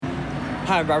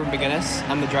Hi, I'm Robert McGinnis.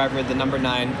 I'm the driver of the number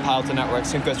 9 Piloted Network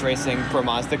Synchros Racing Pro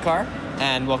Mazda car,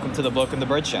 and welcome to the Bloke and the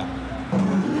Bird Show.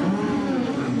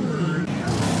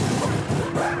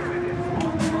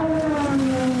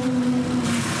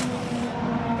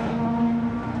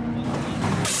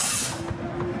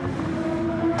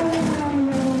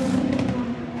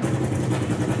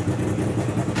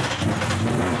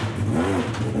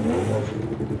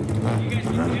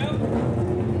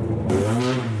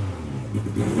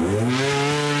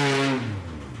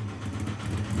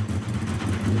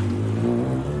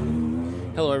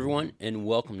 Hello, everyone, and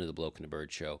welcome to the Bloke and the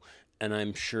Bird Show. And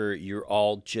I'm sure you're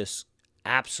all just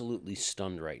absolutely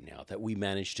stunned right now that we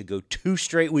managed to go 2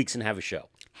 straight weeks and have a show.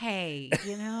 Hey,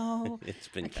 It's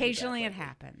been occasionally it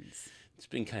happens. It's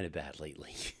been kind of bad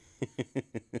lately.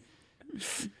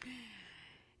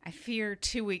 I fear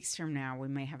 2 weeks from now we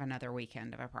may have another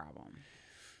weekend of a problem.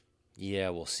 Yeah,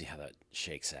 we'll see how that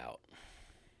shakes out.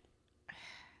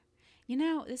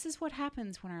 This is what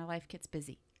happens when our life gets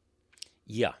busy.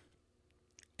 Yeah.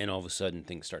 And all of a sudden,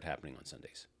 things start happening on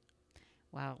Sundays.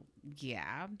 Well,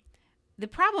 yeah. The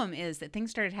problem is that things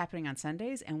started happening on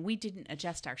Sundays, and we didn't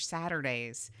adjust our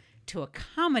Saturdays to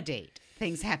accommodate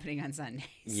things happening on Sundays.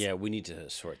 Yeah, we need to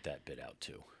sort that bit out,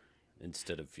 too.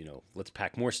 Instead of, let's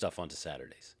pack more stuff onto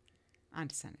Saturdays.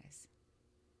 Onto Sundays.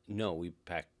 No,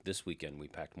 this weekend, we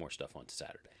packed more stuff onto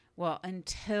Saturday. Well,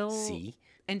 until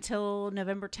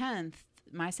November 10th,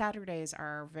 my Saturdays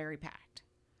are very packed.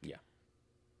 Yeah.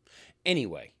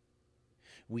 Anyway,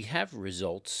 we have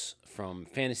results from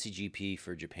Fantasy GP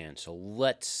for Japan, so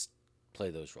let's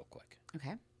play those real quick.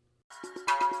 Okay.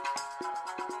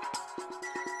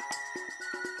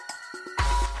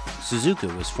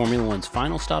 Suzuka was Formula One's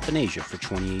final stop in Asia for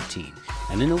 2018,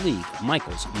 and in the league,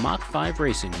 Michael's Mach 5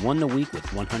 Racing won the week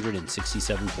with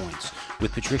 167 points,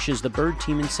 with Patricia's The Bird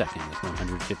team in second with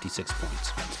 156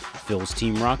 points. Phil's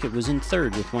Team Rocket was in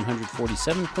third with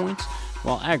 147 points,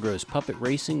 while Agro's Puppet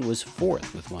Racing was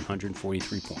fourth with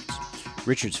 143 points.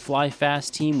 Richard's Fly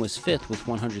Fast team was fifth with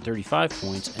 135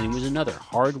 points, and it was another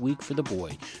hard week for the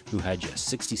boy, who had just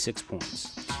 66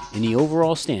 points. In the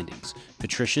overall standings,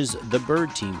 Patricia's The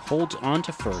Bird team holds on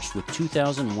to first with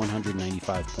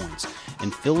 2,195 points,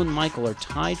 and Phil and Michael are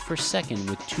tied for second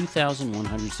with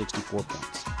 2,164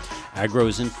 points. Agro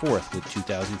is in fourth with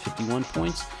 2,051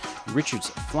 points. Richard's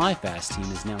Fly Fast team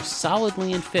is now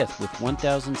solidly in fifth with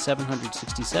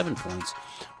 1,767 points,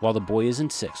 while the boy is in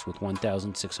sixth with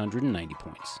 1,690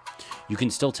 points. You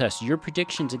can still test your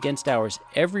predictions against ours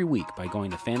every week by going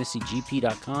to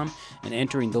fantasygp.com and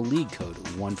entering the league code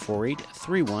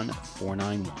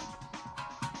 148-31491.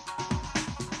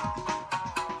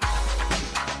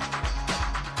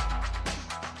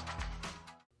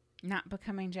 Not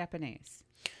becoming Japanese.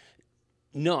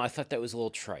 No, I thought that was a little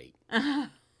trite.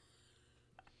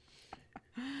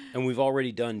 And we've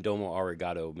already done Domo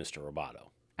Arigato, Mr.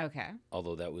 Roboto. Okay.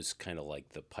 Although that was kind of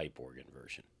like the pipe organ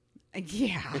version.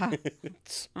 Yeah.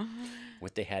 It's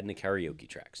what they had in the karaoke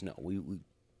tracks. No, we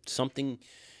something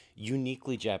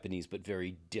uniquely Japanese, but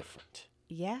very different.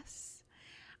 Yes.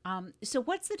 So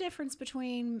what's the difference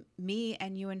between me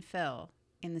and you and Phil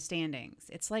in the standings?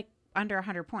 It's like under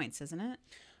 100 points, isn't it?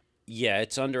 Yeah,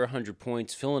 it's under 100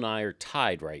 points. Phil and I are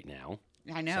tied right now.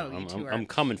 I know, so you two are. I'm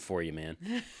coming for you, man.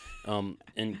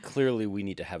 And clearly we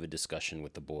need to have a discussion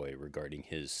with the boy regarding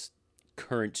his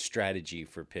current strategy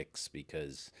for picks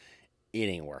because it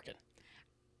ain't working.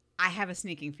 I have a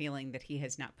sneaking feeling that he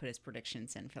has not put his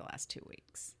predictions in for the last 2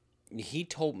 weeks.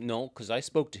 Because I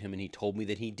spoke to him and he told me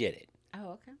that he did it.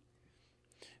 Oh, okay.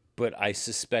 But I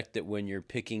suspect that when you're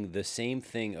picking the same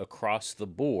thing across the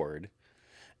board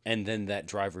and then that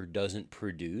driver doesn't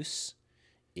produce,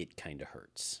 it kind of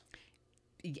hurts.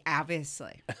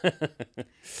 Obviously.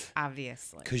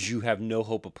 Obviously. Because you have no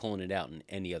hope of pulling it out in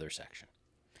any other section.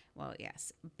 Well,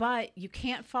 yes. But you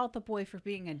can't fault the boy for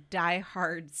being a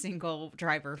diehard single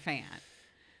driver fan.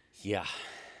 Yeah.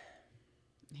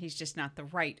 He's just not the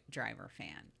right driver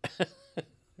fan. Oh,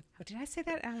 did I say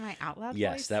that on my out loud voice?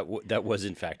 Yes, that was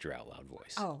in fact your out loud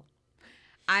voice. Oh.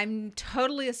 I'm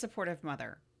totally a supportive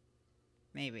mother.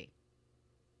 Maybe.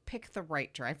 Pick the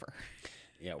right driver.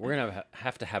 Yeah, we're going to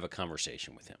have to have a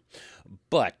conversation with him.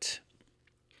 But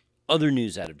other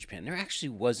news out of Japan, there actually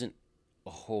wasn't a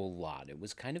whole lot. It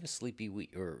was kind of a sleepy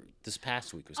week, or this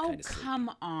past week was kind of sleepy. Oh, come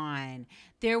on.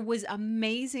 There was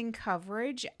amazing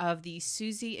coverage of the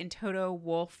Susie and Toto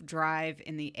Wolff drive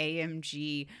in the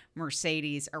AMG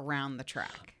Mercedes around the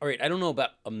track. All right, I don't know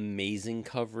about amazing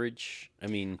coverage. I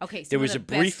mean, okay, so there was the a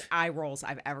brief best eye rolls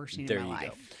I've ever seen in my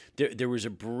life. There was a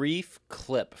brief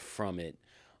clip from it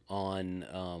on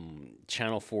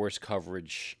Channel 4's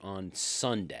coverage on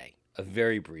Sunday. a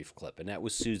very brief clip, and that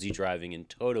was Susie driving and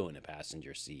Toto in a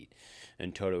passenger seat,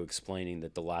 and Toto explaining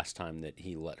that the last time that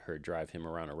he let her drive him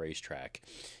around a racetrack,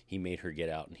 he made her get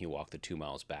out and he walked the 2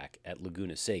 miles back at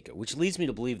Laguna Seca, which leads me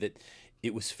to believe that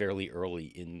it was fairly early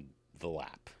in the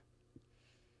lap.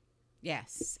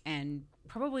 Yes, and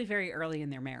probably very early in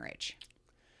their marriage.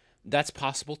 That's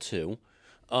possible too.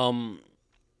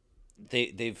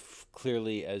 They've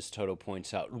clearly, as Toto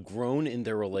points out, grown in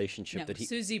their relationship. No,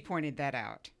 Susie pointed that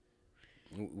out.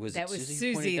 Was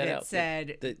Susie that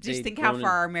said, just think how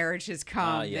far our marriage has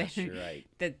come. Yes, you're right.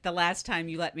 That the last time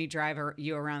you let me drive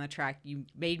you around the track, you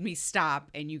made me stop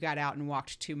and you got out and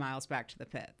walked 2 miles back to the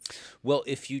pits. Well,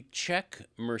 if you check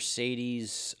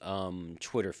Mercedes'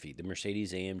 Twitter feed, the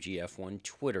Mercedes AMG F1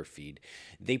 Twitter feed,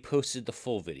 they posted the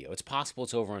full video. It's possible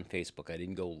it's over on Facebook. I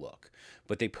didn't go look.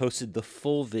 But they posted the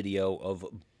full video of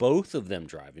both of them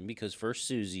driving, because first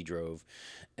Susie drove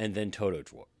and then Toto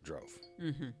drove.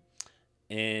 Mm-hmm.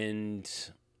 And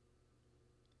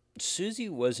Susie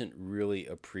wasn't really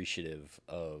appreciative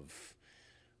of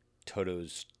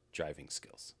Toto's driving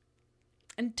skills.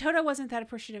 And Toto wasn't that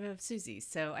appreciative of Susie,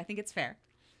 so I think it's fair.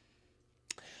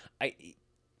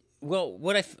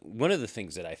 One of the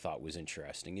things that I thought was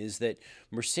interesting is that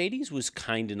Mercedes was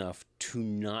kind enough to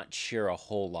not share a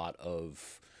whole lot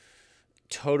of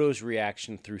Toto's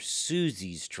reaction through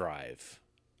Susie's drive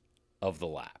of the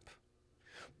lap.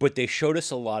 But they showed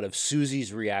us a lot of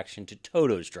Susie's reaction to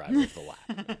Toto's drive of the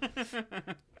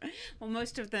lap. Well,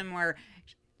 most of them were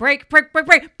brake, brake, brake,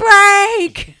 brake,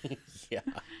 brake! Yeah.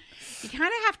 You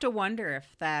kind of have to wonder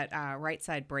if that right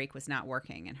side brake was not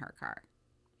working in her car.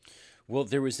 Well,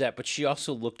 there was that, but she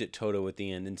also looked at Toto at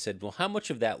the end and said, well, how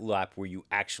much of that lap were you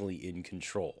actually in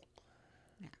control?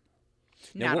 Yeah.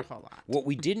 Now, not a whole lot. What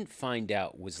we didn't find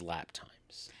out was lap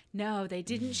times. No, they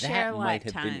didn't share lap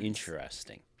times. That might have been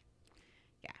interesting.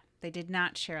 They did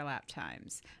not share lap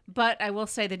times. But I will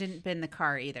say they didn't bin the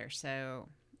car either, so...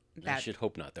 I should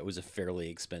hope not. That was a fairly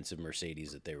expensive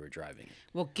Mercedes that they were driving.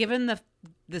 Well, given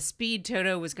the speed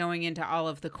Toto was going into all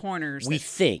of the corners... We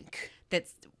think.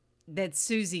 That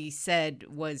Susie said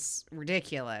was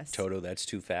ridiculous. Toto, that's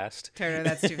too fast. Toto,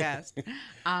 that's too fast.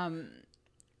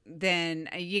 Then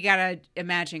you got to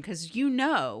imagine, because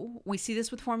we see this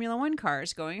with Formula One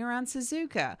cars going around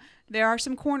Suzuka. There are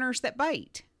some corners that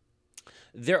bite.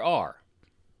 There are.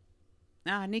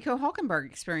 Nico Hülkenberg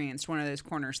experienced one of those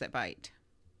corners that bite.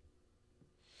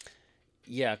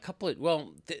 Yeah, a couple of...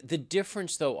 Well, the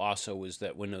difference, though, also was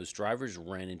that when those drivers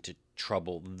ran into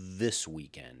trouble this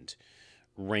weekend,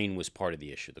 rain was part of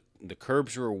the issue. The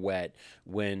curbs were wet.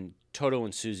 When Toto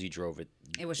and Susie drove it,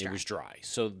 it was dry.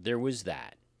 So there was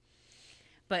that.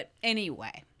 But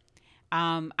anyway,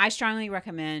 I strongly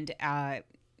recommend...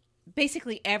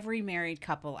 basically every married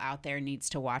couple out there needs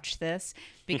to watch this,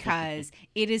 because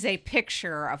it is a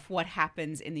picture of what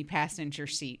happens in the passenger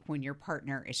seat when your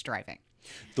partner is driving.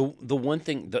 The one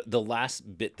thing, the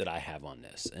last bit that I have on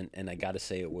this, and I got to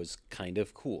say it was kind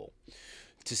of cool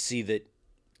to see that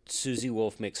Susie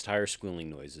Wolf makes tire squealing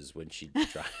noises when she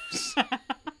drives.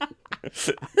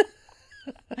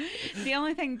 The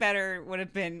only thing better would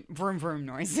have been vroom vroom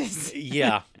noises.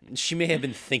 Yeah, she may have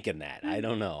been thinking that. I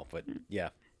don't know, but yeah.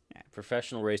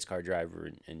 Professional race car driver,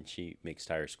 and she makes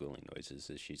tire squealing noises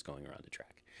as she's going around the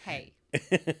track. Hey.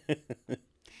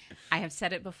 I have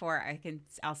said it before.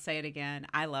 I'll say it again.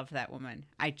 I love that woman.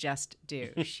 I just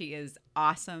do. She is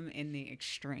awesome in the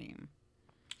extreme.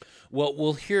 Well,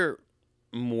 we'll hear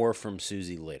more from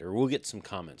Susie later. We'll get some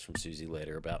comments from Susie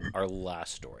later about our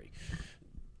last story.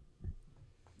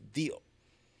 The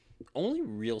only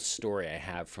real story I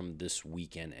have from this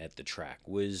weekend at the track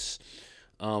was...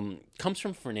 comes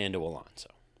from Fernando Alonso.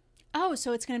 Oh,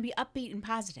 so it's going to be upbeat and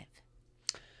positive.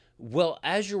 Well,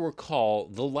 as you recall,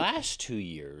 the last 2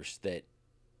 years that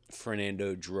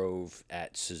Fernando drove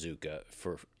at Suzuka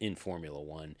in Formula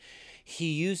One,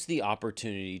 he used the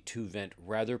opportunity to vent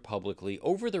rather publicly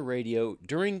over the radio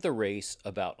during the race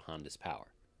about Honda's power.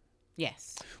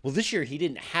 Yes. Well, this year he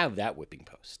didn't have that whipping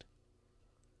post.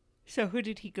 So who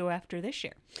did he go after this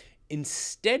year?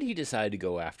 Instead, he decided to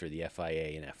go after the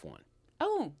FIA and F1.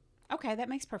 Oh, okay. That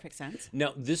makes perfect sense.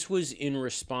 Now, this was in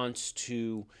response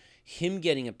to him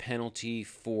getting a penalty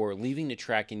for leaving the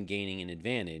track and gaining an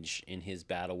advantage in his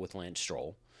battle with Lance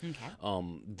Stroll.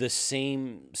 Okay. The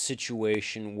same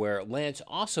situation where Lance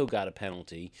also got a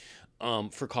penalty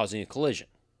for causing a collision.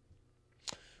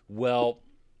 Well,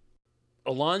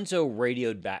 Alonso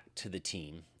radioed back to the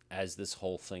team as this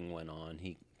whole thing went on.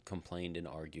 He complained and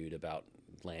argued about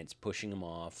Lance pushing him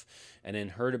off, and then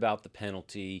heard about the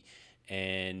penalty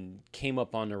and came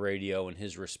up on the radio, and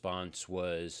his response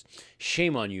was,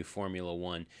 "Shame on you, Formula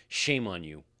One. Shame on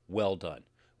you. Well done.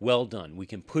 Well done. We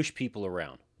can push people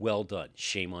around. Well done.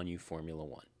 Shame on you, Formula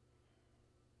One.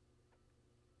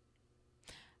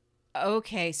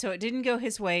 Okay, so it didn't go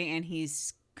his way, and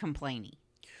he's complaining.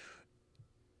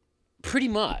 Pretty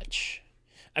much.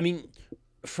 I mean,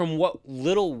 from what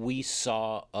little we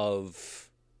saw of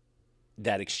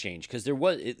that exchange, because there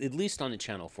was, at least on the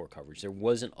Channel 4 coverage, there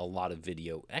wasn't a lot of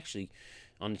video. Actually,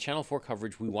 on the Channel 4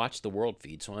 coverage, we watched the world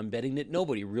feed, so I'm betting that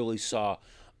nobody really saw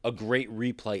a great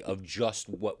replay of just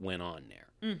what went on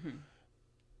there. Mm-hmm.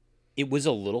 It was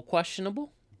a little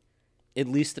questionable, at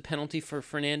least the penalty for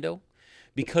Fernando,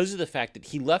 because of the fact that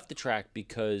he left the track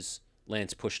because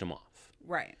Lance pushed him off.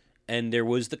 Right. And there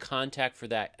was the contact for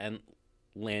that, and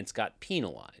Lance got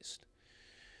penalized.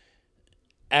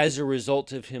 As a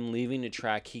result of him leaving the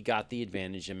track, he got the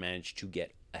advantage and managed to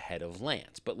get ahead of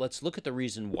Lance. But let's look at the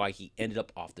reason why he ended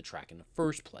up off the track in the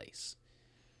first place.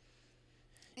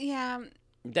 Yeah.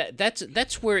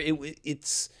 That's where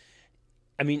it's.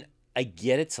 I mean, I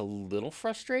get it's a little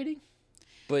frustrating,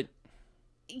 but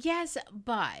yes,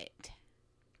 but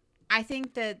I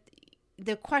think that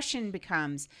the question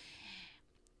becomes,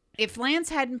 if Lance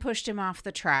hadn't pushed him off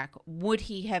the track, would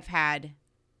he have had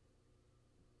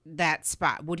that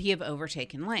spot? Would he have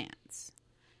overtaken Lance?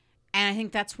 And I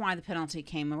think that's why the penalty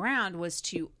came around, was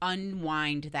to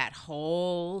unwind that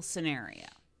whole scenario.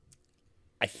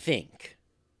 I think.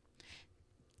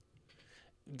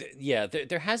 Yeah,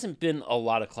 there hasn't been a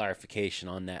lot of clarification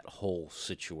on that whole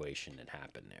situation that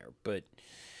happened there. But,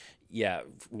 yeah,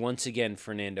 once again,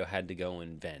 Fernando had to go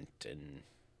and vent.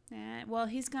 Well,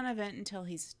 he's going to vent until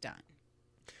he's done.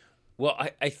 Well,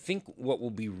 I think what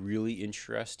will be really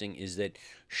interesting is that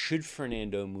should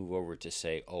Fernando move over to,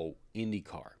 say,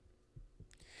 IndyCar,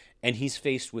 and he's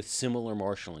faced with similar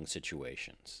marshalling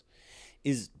situations,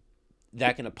 is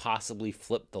that going to possibly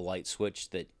flip the light switch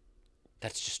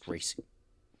that's just racing?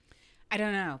 I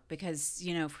don't know, because,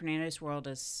 Fernando's world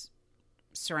is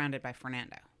surrounded by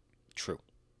Fernando. True.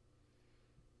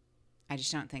 I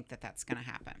just don't think that that's going to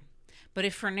happen. But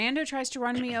if Fernando tries to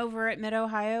run me over at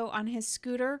Mid-Ohio on his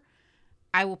scooter,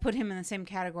 I will put him in the same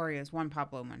category as Juan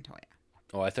Pablo Montoya.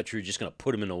 Oh, I thought you were just going to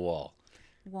put him in a wall.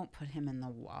 I won't put him in the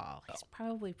wall. He's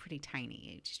probably pretty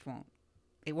tiny.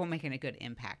 It won't make any good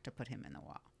impact to put him in the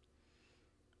wall.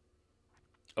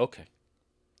 Okay.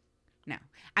 No.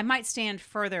 I might stand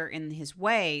further in his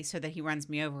way so that he runs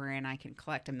me over and I can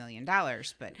collect $1 million,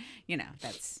 but,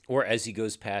 that's... Or as he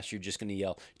goes past, you're just going to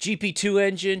yell, GP2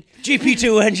 engine,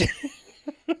 GP2 engine.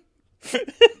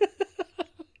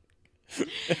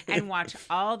 And watch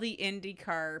all the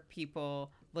IndyCar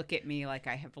people look at me like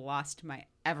I have lost my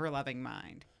ever-loving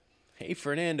mind. Hey,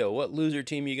 Fernando, what loser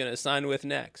team are you going to sign with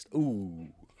next? Ooh.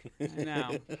 I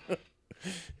know.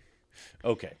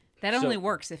 Okay. That only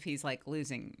works if he's,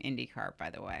 losing IndyCar, by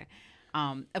the way.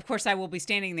 Of course, I will be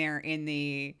standing there in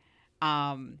the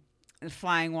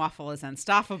Flying Waffle is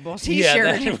Unstoppable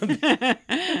t-shirt. Yeah,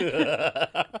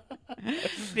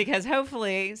 because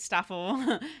hopefully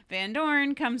Stoffel Van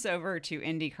Dorn comes over to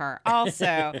IndyCar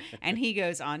also, and he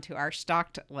goes on to our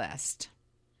stocked list.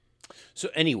 So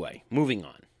anyway, moving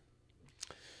on.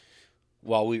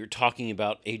 While we were talking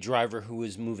about a driver who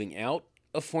is moving out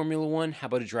of Formula One, how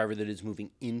about a driver that is moving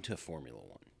into Formula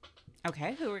One?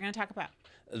 Okay, who are we going to talk about?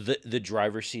 The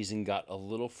driver season got a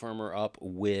little firmer up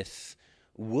with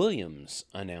Williams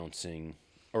announcing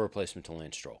a replacement to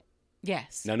Lance Stroll.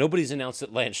 Yes. Now, nobody's announced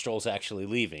that Lance Stroll's actually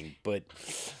leaving, but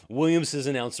Williams has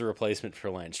announced a replacement for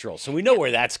Lance Stroll, so we know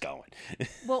where that's going.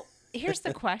 Well, here's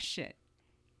the question.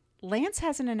 Lance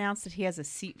hasn't announced that he has a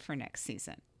seat for next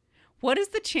season. What is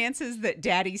the chances that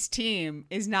Daddy's team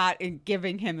is not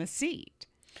giving him a seat?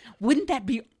 Wouldn't that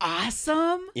be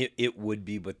awesome? It would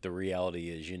be, but the reality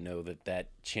is, that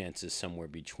chance is somewhere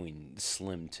between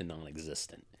slim to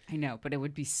non-existent. I know, but it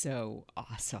would be so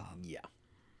awesome. Yeah.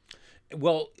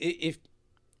 Well,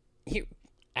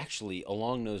 actually,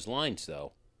 along those lines,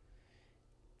 though,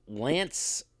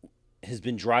 Lance has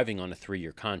been driving on a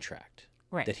 3-year contract.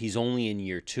 Right. That he's only in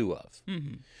year 2 of.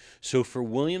 Mm-hmm. So for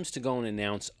Williams to go and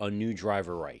announce a new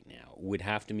driver right now would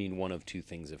have to mean one of two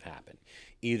things have happened.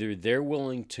 Either they're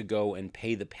willing to go and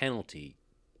pay the penalty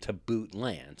to boot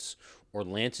Lance, or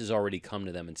Lance has already come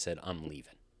to them and said, I'm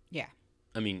leaving. Yeah.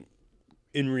 I mean,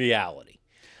 in reality.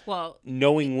 Well,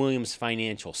 knowing Williams'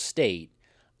 financial state,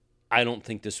 I don't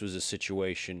think this was a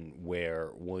situation where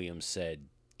Williams said,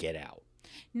 get out.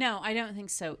 No, I don't think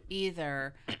so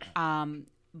either.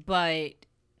 But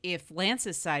if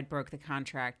Lance's side broke the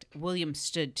contract, Williams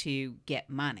stood to get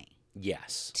money.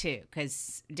 Yes. Too,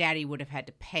 because Daddy would have had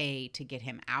to pay to get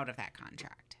him out of that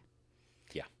contract.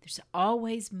 Yeah. There's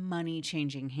always money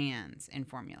changing hands in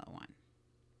Formula One.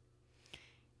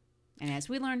 And as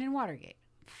we learned in Watergate,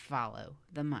 follow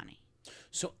the money.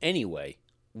 So anyway,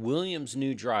 Williams'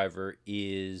 new driver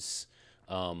is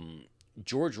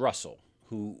George Russell,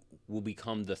 who will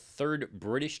become the third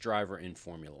British driver in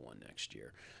Formula One next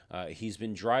year. He's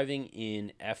been driving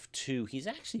in F2. He's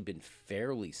actually been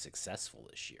fairly successful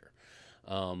this year.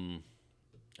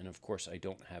 And of course, I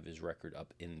don't have his record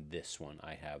up in this one.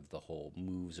 I have the whole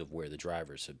moves of where the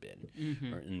drivers have been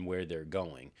and where they're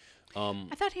going.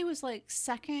 I thought he was like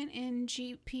second in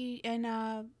GP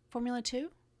and Formula 2.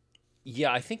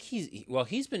 Yeah, I think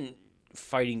he's been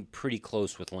fighting pretty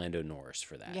close with Lando Norris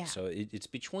for that. Yeah. So it's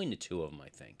between the two of them, I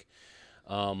think.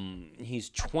 He's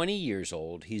 20 years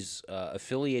old. He's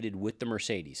affiliated with the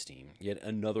Mercedes team, yet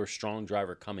another strong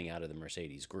driver coming out of the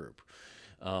Mercedes group.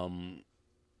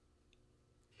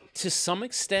 To some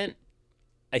extent,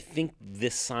 I think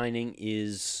this signing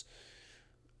is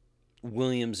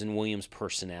Williams and Williams'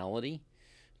 personality.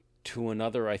 To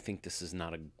another, I think this is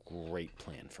not a great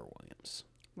plan for Williams.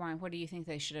 Why? What do you think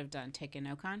they should have done? Taken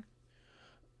Ocon?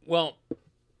 Well,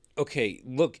 okay,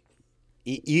 look,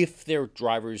 if their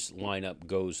drivers lineup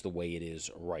goes the way it is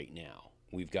right now,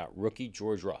 we've got rookie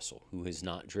George Russell, who has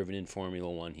not driven in Formula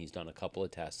One. He's done a couple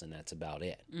of tests, and that's about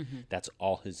it. That's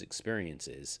all his experience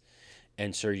is.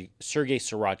 And Sergei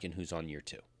Sirotkin, who's on year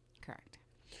 2. Correct.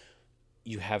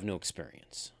 You have no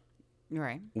experience.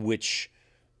 Right. Which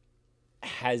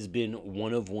has been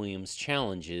one of Williams'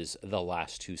 challenges the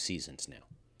last 2 seasons now.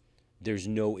 There's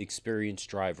no experienced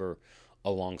driver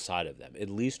alongside of them, at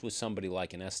least with somebody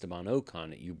like an Esteban Ocon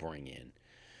that you bring in.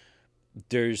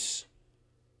 There's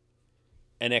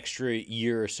an extra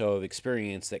year or so of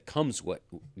experience that comes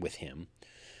with him.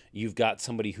 You've got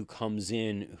somebody who comes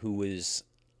in who is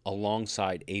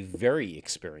alongside a very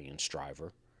experienced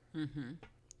driver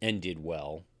and did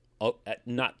well,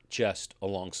 not just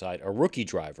alongside a rookie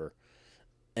driver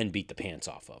and beat the pants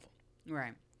off of him.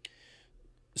 Right.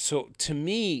 So to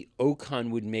me, Ocon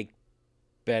would make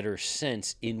better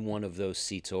sense in one of those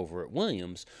seats over at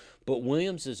Williams, but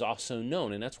Williams is also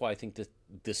known, and that's why I think that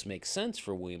this makes sense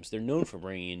for Williams. They're known for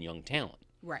bringing in young talent.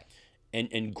 Right.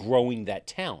 And growing that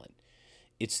talent.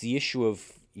 It's the issue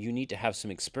of you need to have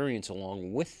some experience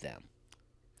along with them.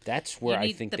 That's where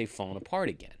I think they've fallen apart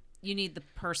again. You need the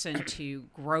person to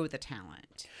grow the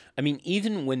talent. I mean,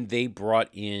 even when they brought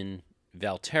in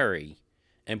Valtteri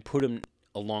and put him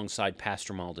alongside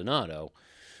Pastor Maldonado,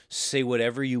 say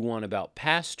whatever you want about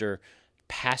Pastor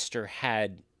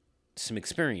had some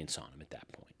experience on him at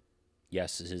that point.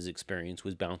 Yes, his experience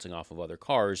was bouncing off of other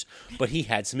cars, but he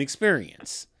had some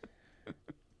experience.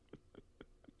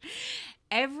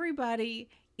 Everybody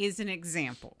is an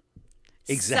example.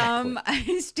 Exactly.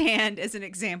 Some stand as an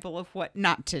example of what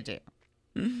not to do.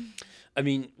 I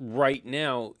mean, right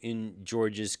now, in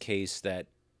George's case, that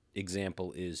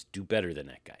example is do better than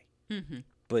that guy.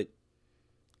 But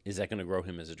is that going to grow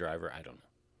him as a driver? I don't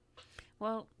know.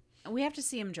 Well, we have to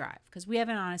see him drive because we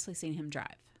haven't honestly seen him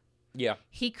drive. Yeah.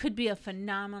 He could be a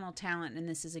phenomenal talent, and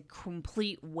this is a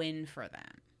complete win for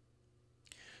them.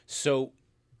 So,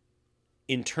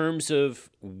 in terms of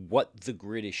what the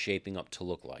grid is shaping up to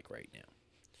look like right now,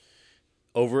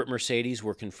 over at Mercedes,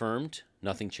 we're confirmed.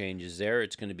 Nothing changes there.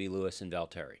 It's going to be Lewis and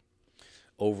Valtteri.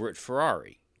 Over at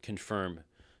Ferrari, confirmed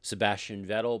Sebastian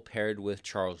Vettel paired with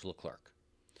Charles Leclerc.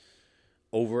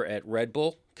 Over at Red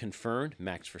Bull, confirmed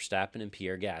Max Verstappen and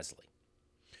Pierre Gasly.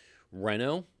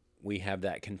 Renault, we have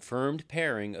that confirmed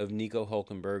pairing of Nico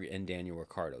Hülkenberg and Daniel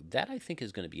Ricciardo. That, I think,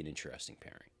 is going to be an interesting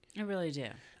pairing. I really do.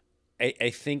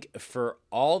 I think for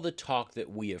all the talk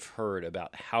that we have heard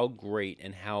about how great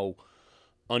and how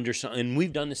undersung, and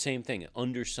we've done the same thing,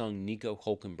 undersung Nico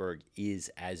Hülkenberg is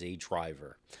as a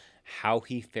driver, how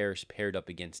he fares paired up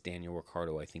against Daniel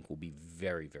Ricciardo, I think will be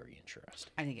very, very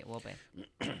interesting. I think it will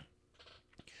be.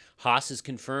 Haas is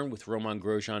confirmed with Romain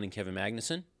Grosjean and Kevin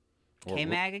Magnussen.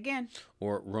 K-Mag again.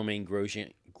 Or Romain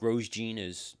Grosjean,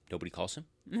 as nobody calls him.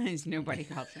 As nobody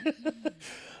calls him.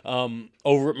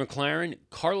 Over at McLaren,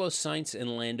 Carlos Sainz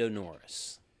and Lando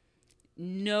Norris.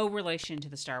 No relation to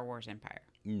the Star Wars Empire.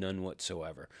 None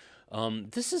whatsoever.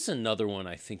 This is another one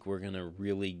I think we're going to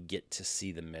really get to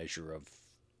see the measure of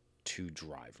two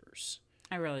drivers.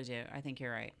 I really do. I think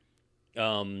you're right.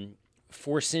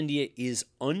 Force India is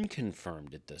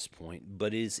unconfirmed at this point,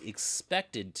 but is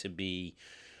expected to be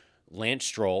Lance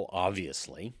Stroll,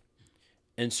 obviously,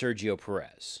 and Sergio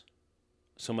Perez.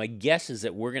 So my guess is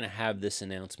that we're going to have this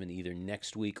announcement either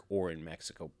next week or in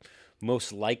Mexico.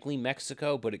 Most likely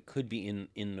Mexico, but it could be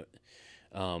in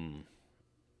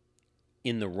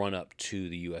the run-up to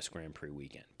the U.S. Grand Prix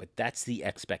weekend. But that's the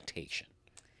expectation.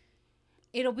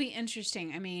 It'll be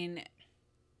interesting. I mean,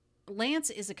 Lance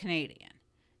is a Canadian.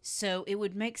 So it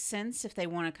would make sense if they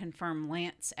want to confirm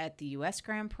Lance at the U.S.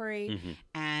 Grand Prix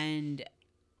and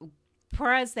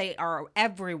Perez.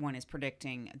 Everyone is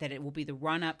predicting that it will be the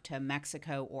run up to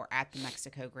Mexico or at the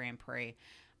Mexico Grand Prix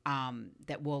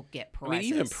that will get Perez. I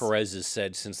mean, even Perez has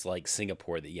said since like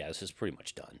Singapore that this is pretty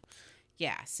much done.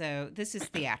 Yeah, so this is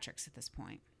theatrics at this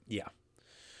point. Yeah.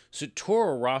 So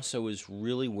Toro Rosso is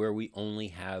really where we only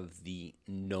have the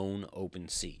known open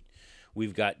seat.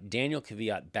 We've got Daniel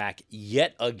Kvyat back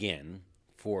yet again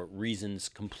for reasons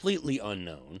completely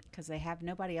unknown. Because they have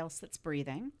nobody else that's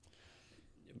breathing.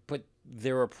 But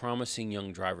there are promising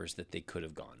young drivers that they could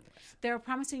have gone with. There are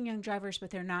promising young drivers, but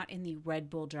they're not in the Red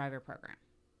Bull driver program.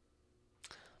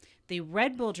 The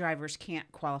Red Bull drivers can't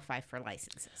qualify for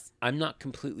licenses. I'm not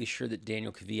completely sure that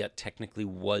Daniel Kvyat technically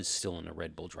was still in a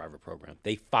Red Bull driver program.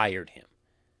 They fired him.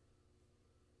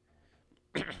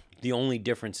 The only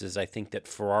difference is I think that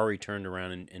Ferrari turned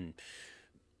around and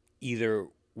either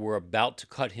were about to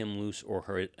cut him loose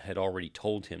or had already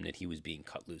told him that he was being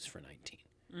cut loose for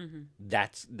 19.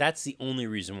 That's the only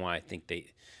reason why I think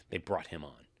they brought him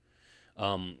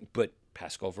on. But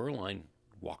Pascal Wehrlein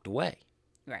walked away.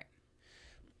 Right.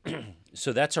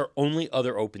 So that's our only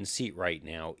other open seat right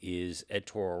now is at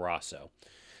Toro Rosso.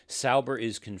 Sauber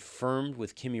is confirmed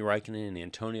with Kimi Räikkönen and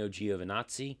Antonio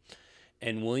Giovinazzi.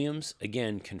 And Williams,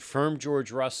 again, confirmed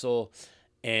George Russell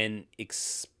and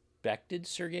expected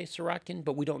Sergei Sirotkin,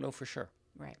 but we don't know for sure.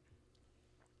 Right.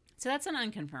 So that's an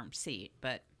unconfirmed seat,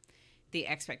 but the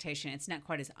expectation, it's not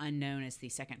quite as unknown as the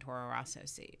second Toro Rosso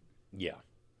seat. Yeah.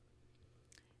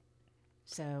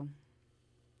 So,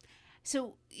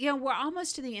 we're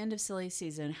almost to the end of silly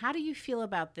season. How do you feel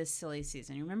about this silly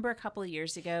season? You remember a couple of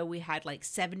years ago, we had like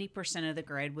 70% of the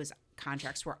grid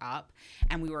contracts were up,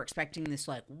 and we were expecting this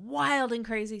like wild and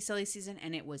crazy silly season,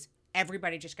 and it was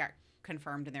everybody just got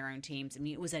confirmed in their own teams. I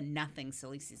mean, it was a nothing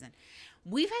silly season.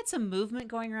 We've had some movement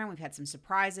going around. We've had some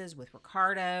surprises with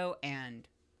Ricciardo and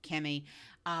Kimi.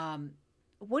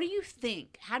 What do you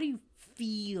think? How do you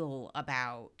feel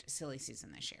about silly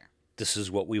season this year? This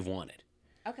is what we've wanted.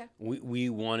 Okay. We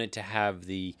wanted to have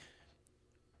the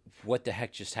what the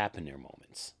heck just happened there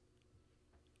moments.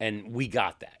 And we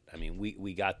got that. I mean,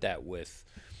 we got that with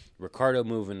Ricciardo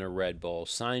moving to Red Bull,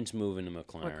 Sainz moving to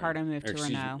McLaren. Ricciardo moved to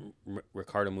Renault.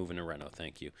 Ricciardo moving to Renault,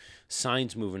 thank you.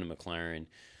 Sainz moving to McLaren,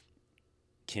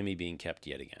 Kimi being kept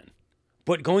yet again.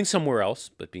 But going somewhere else,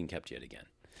 but being kept yet again.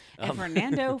 And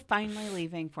Fernando finally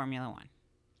leaving Formula One.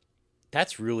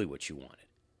 That's really what you wanted.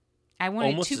 I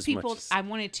wanted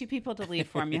two people to leave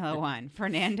Formula One,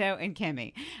 Fernando and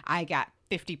Kimi. I got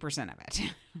 50% of it.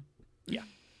 Yeah.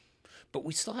 But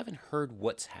we still haven't heard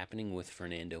what's happening with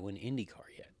Fernando in IndyCar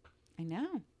yet. I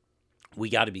know. We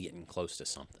got to be getting close to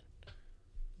something.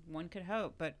 One could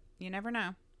hope, but you never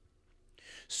know.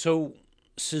 So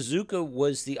Suzuka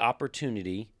was the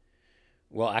opportunity,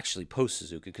 well, actually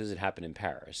post-Suzuka, because it happened in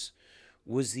Paris,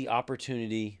 was the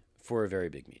opportunity for a very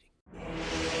big meeting.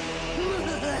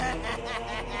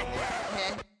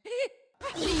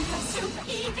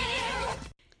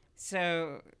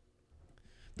 So,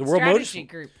 the World strategy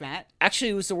group met.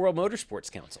 Actually, it was the World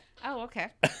Motorsports Council. Oh,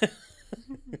 okay.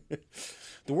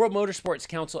 The World Motorsports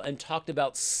Council and talked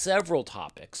about several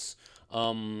topics.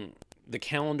 The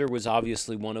calendar was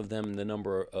obviously one of them, the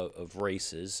number of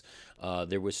races.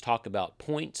 There was talk about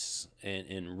points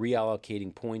and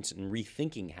reallocating points and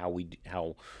rethinking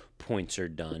how points are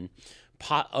done.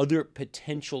 Other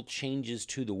potential changes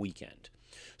to the weekend.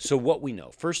 So what we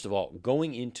know, first of all,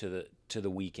 going into the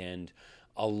weekend,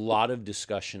 a lot of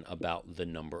discussion about the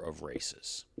number of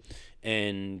races.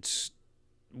 And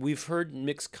we've heard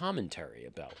mixed commentary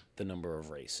about the number of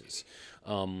races,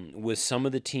 with some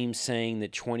of the teams saying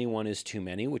that 21 is too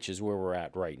many, which is where we're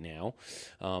at right now.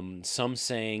 Some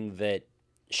saying that,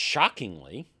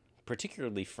 shockingly,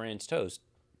 particularly Franz Tost,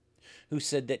 who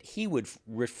said that he would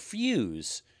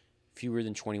refuse fewer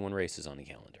than 21 races on the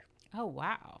calendar. Oh,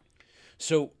 wow.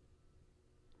 So,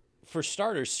 for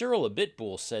starters, Cyril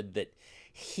Abitboul said that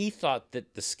he thought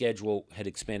that the schedule had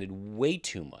expanded way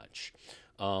too much,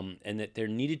 and that there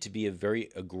needed to be a very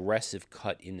aggressive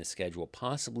cut in the schedule,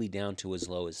 possibly down to as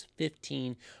low as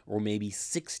 15 or maybe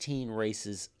 16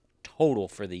 races total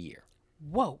for the year.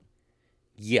 Whoa.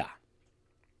 Yeah.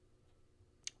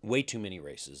 Way too many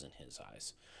races in his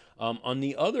eyes. On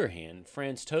the other hand,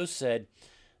 Franz Tost said,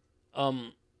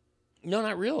 no,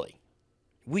 not really.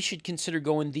 We should consider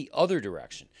going the other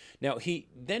direction. Now, he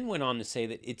then went on to say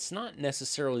that it's not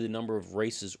necessarily the number of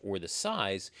races or the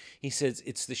size. He says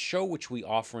it's the show which we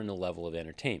offer in the level of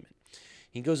entertainment.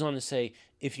 He goes on to say,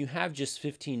 if you have just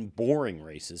 15 boring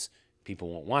races, people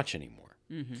won't watch anymore.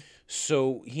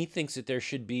 So he thinks that there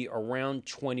should be around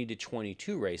 20 to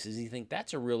 22 races. He thinks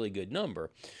that's a really good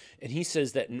number. And he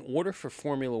says that in order for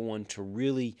Formula One to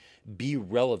really be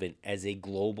relevant as a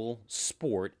global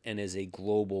sport and as a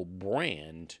global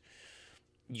brand,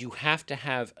 you have to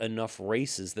have enough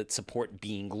races that support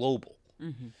being global.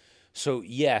 So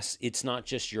yes, it's not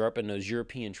just Europe, and those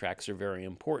European tracks are very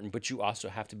important, but you also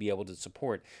have to be able to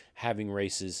support having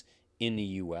races in the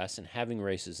U.S. and having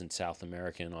races in South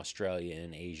America and Australia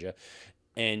and Asia.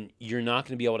 And you're not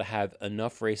going to be able to have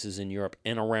enough races in Europe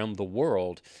and around the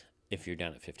world if you're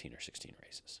down at 15 or 16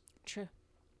 races. True.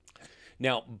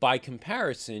 Now, by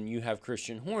comparison, you have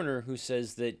Christian Horner, who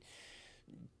says that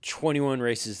 21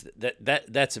 races,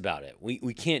 that's about it.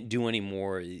 We can't do any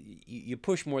more. You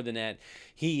push more than that.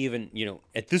 He even,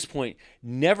 at this point,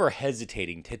 never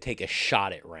hesitating to take a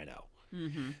shot at Renault,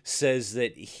 says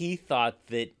that he thought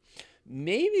that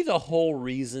maybe the whole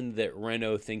reason that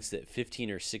Renault thinks that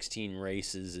 15 or 16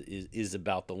 races is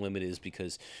about the limit is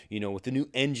because, with the new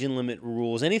engine limit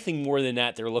rules, anything more than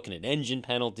that, they're looking at engine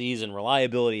penalties and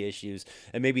reliability issues,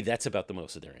 and maybe that's about the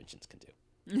most that their engines can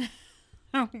do.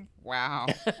 Oh, wow.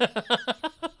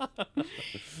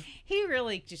 He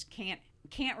really just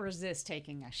can't resist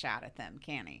taking a shot at them,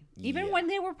 can he? Even when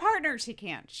they were partners, he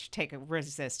can't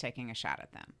resist taking a shot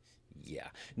at them. Yeah.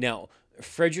 Now,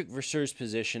 Frederick Vasseur's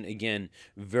position, again,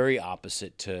 very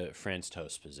opposite to Franz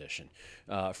Tost's position.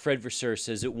 Fred Vasseur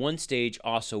says, at one stage,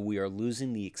 also, we are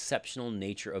losing the exceptional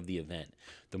nature of the event.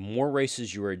 The more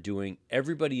races you are doing,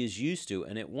 everybody is used to,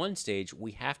 and at one stage,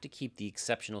 we have to keep the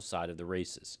exceptional side of the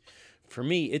races. For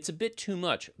me, it's a bit too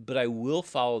much, but I will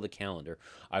follow the calendar.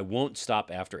 I won't stop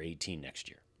after 18 next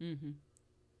year.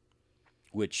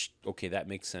 Which, okay, that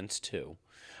makes sense too.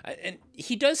 And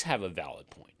he does have a valid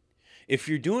point. If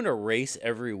you're doing a race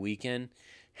every weekend,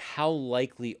 how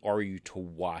likely are you to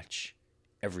watch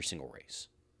every single race?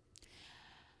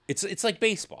 It's like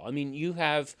baseball. I mean, you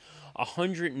have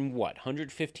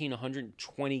 115,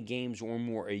 120 games or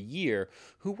more a year.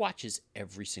 Who watches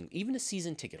every single, even the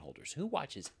season ticket holders, who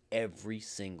watches every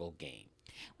single game?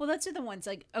 Well, those are the ones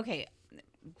okay,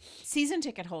 season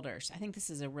ticket holders. I think this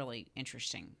is a really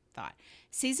interesting thought.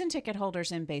 Season ticket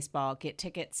holders in baseball get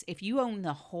tickets. If you own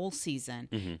the whole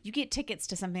season, you get tickets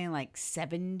to something like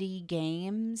 70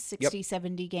 games, 60,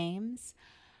 70 games.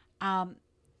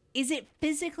 Is it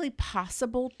physically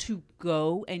possible to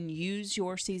go and use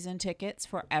your season tickets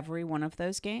for every one of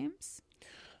those games?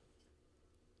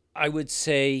 I would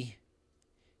say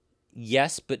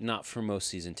yes, but not for most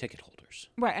season ticket holders.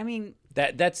 Right. I mean,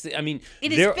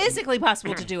 it is physically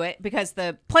possible to do it because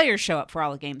the players show up for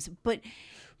all the games. But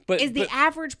is the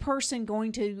average person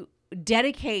going to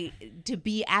dedicate to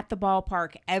be at the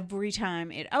ballpark every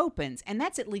time it opens? And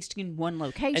that's at least in one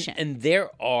location. And there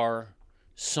are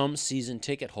some season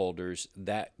ticket holders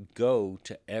that go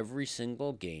to every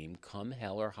single game, come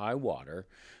hell or high water.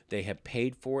 They have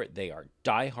paid for it. They are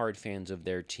diehard fans of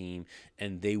their team,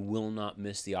 and they will not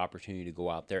miss the opportunity to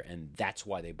go out there, and that's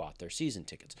why they bought their season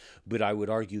tickets. But I would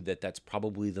argue that that's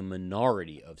probably the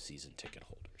minority of season ticket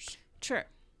holders. True.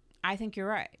 I think you're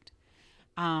right.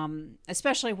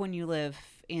 Especially when you live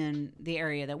in the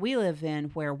area that we live in,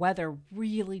 where weather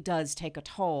really does take a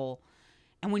toll.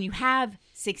 And when you have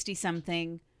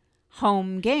 60-something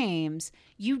home games,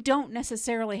 you don't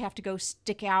necessarily have to go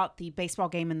stick out the baseball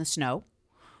game in the snow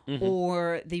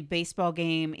or the baseball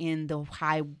game in the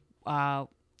high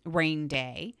rain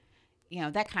day,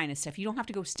 that kind of stuff. You don't have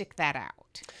to go stick that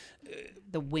out.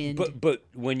 The wind. But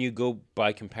when you go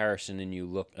by comparison and you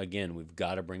look, again, we've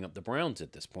got to bring up the Browns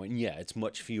at this point. And yeah, it's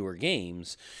much fewer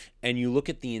games. And you look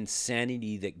at the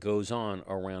insanity that goes on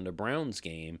around a Browns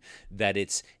game, that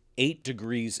it's 8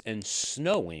 degrees and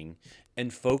snowing,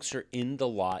 and folks are in the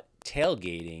lot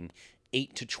tailgating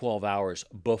 8 to 12 hours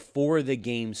before the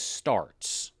game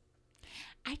starts.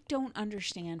 I don't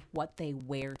understand what they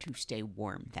wear to stay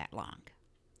warm that long.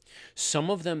 Some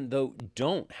of them, though,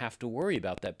 don't have to worry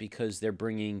about that because they're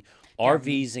bringing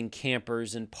RVs and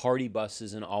campers and party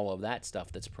buses and all of that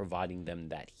stuff that's providing them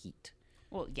that heat.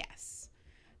 Well, yes.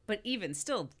 But even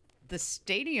still, the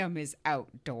stadium is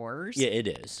outdoors. Yeah, it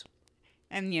is.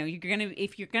 And,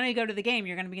 if you're gonna go to the game,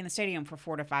 you're gonna be in the stadium for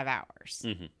 4 to 5 hours.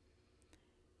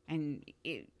 And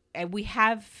we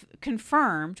have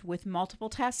confirmed with multiple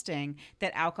testing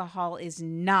that alcohol is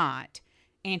not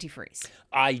antifreeze.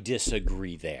 I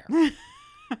disagree there.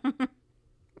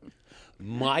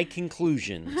 My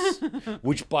conclusions,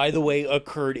 which, by the way,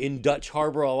 occurred in Dutch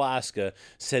Harbor, Alaska,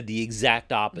 said the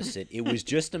exact opposite. It was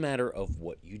just a matter of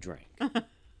what you drank.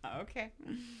 Okay.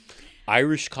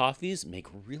 Irish coffees make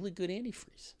really good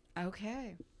antifreeze.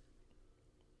 Okay.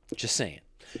 Just saying.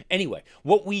 Anyway,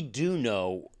 what we do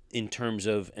know in terms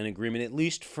of an agreement, at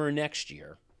least for next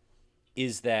year,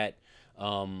 is that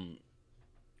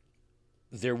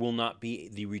there will not be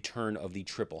the return of the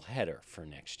triple header for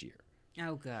next year.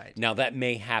 Oh, good. Now, that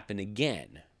may happen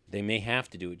again. They may have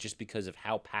to do it just because of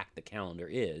how packed the calendar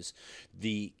is.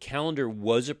 The calendar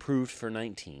was approved for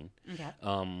 19.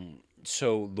 Okay.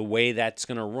 So the way that's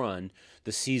going to run,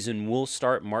 the season will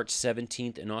start March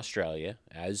 17th in Australia,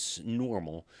 as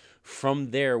normal.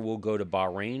 From there, we'll go to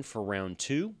Bahrain for round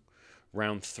 2,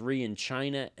 round 3 in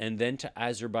China, and then to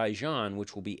Azerbaijan,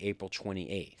 which will be April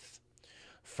 28th.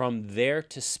 From there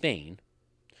to Spain,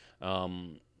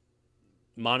 Monaco,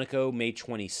 May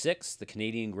 26th, the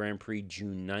Canadian Grand Prix,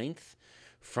 June 9th.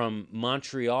 From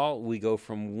Montreal, we go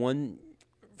from one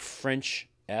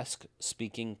French-esque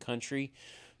speaking country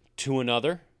to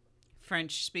another.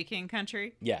 French-speaking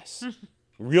country? Yes.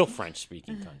 Real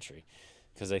French-speaking country.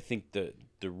 Because I think the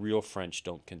real French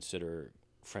don't consider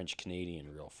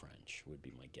French-Canadian real French, would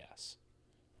be my guess.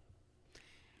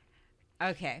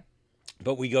 Okay.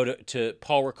 But we go to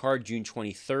Paul Ricard, June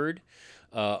 23rd.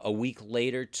 A week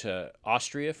later to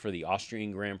Austria for the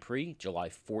Austrian Grand Prix. July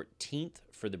 14th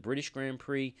for the British Grand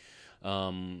Prix.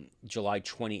 July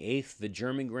 28th, the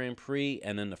German Grand Prix.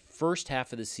 And then the first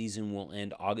half of the season will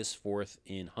end August 4th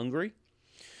in Hungary.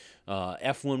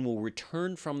 F1 will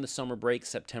return from the summer break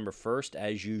September 1st,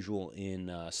 as usual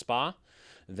in Spa.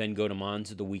 Then go to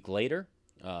Monza the week later.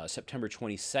 September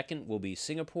 22nd will be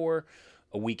Singapore.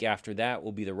 A week after that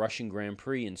will be the Russian Grand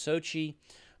Prix in Sochi.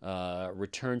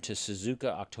 Return to Suzuka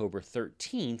October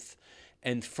 13th.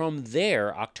 And from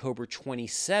there, October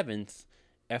 27th,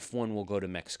 F1 will go to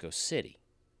Mexico City.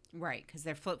 Right, because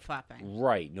they're flip-flopping.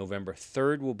 Right. November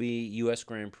 3rd will be U.S.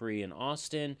 Grand Prix in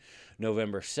Austin.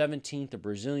 November 17th, the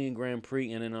Brazilian Grand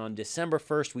Prix. And then on December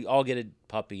 1st, we all get a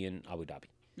puppy in Abu Dhabi.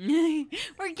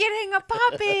 We're getting a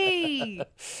puppy!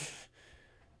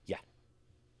 Yeah.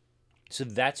 So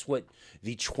that's what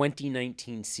the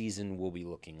 2019 season will be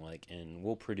looking like. And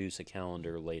we'll produce a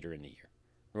calendar later in the year.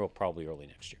 Or probably early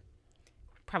next year.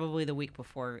 Probably the week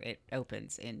before it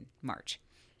opens in March.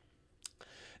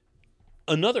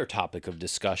 Another topic of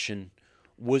discussion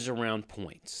was around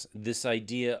points. This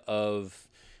idea of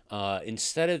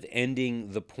instead of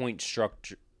ending the point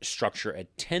structure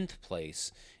at 10th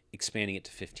place, expanding it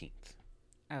to 15th.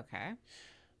 Okay.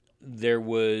 There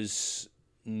was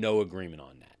no agreement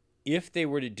on that. If they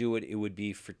were to do it, it would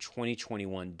be for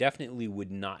 2021. Definitely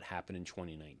would not happen in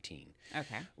 2019.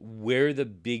 Okay. Where the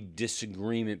big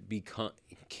disagreement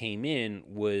came in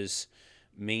was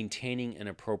maintaining an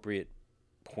appropriate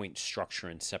point structure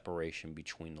and separation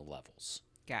between the levels.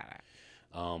 Got it.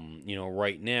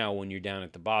 Right now, when you're down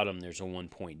at the bottom, there's a 1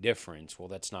 point difference. Well,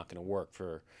 that's not going to work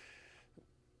for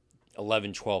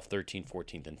 11, 12, 13,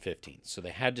 14th, and 15th. So they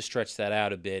had to stretch that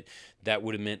out a bit. That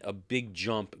would have meant a big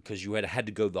jump because you had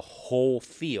to go the whole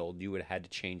field. You would have had to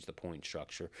change the point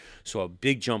structure. So a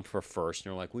big jump for first.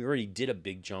 And they're like, we already did a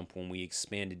big jump when we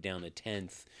expanded down to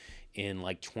 10th in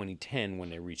like 2010 when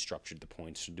they restructured the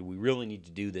points. So do we really need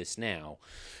to do this now?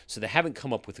 So they haven't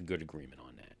come up with a good agreement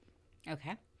on that.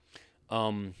 Okay.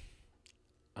 I'm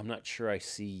not sure I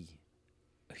see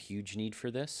a huge need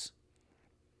for this.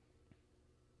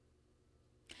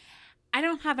 I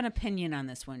don't have an opinion on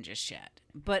this one just yet.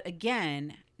 But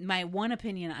again, my one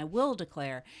opinion I will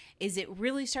declare is it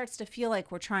really starts to feel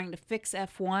like we're trying to fix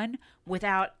F1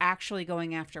 without actually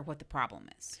going after what the problem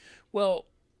is. Well,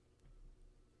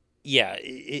 yeah,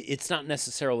 it's not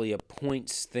necessarily a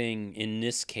points thing. In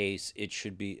this case, it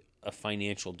should be a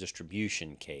financial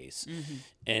distribution case. Mm-hmm.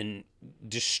 And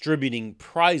distributing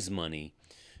prize money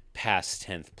past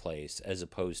 10th place as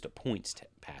opposed to points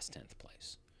past 10th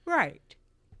place. Right.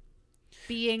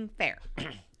 Being fair.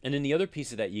 And then the other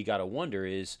piece of that you got to wonder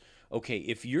is, okay,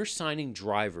 if you're signing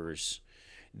drivers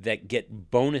that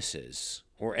get bonuses,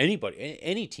 or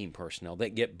any team personnel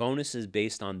that get bonuses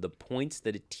based on the points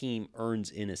that a team earns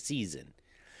in a season,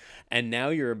 and now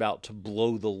you're about to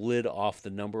blow the lid off the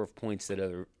number of points that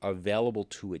are available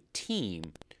to a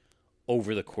team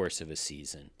over the course of a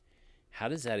season, how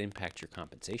does that impact your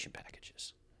compensation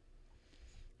packages?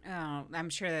 Oh,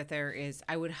 I'm sure that there is.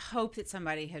 I would hope that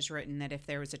somebody has written that if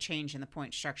there was a change in the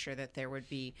point structure, that there would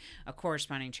be a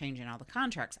corresponding change in all the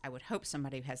contracts. I would hope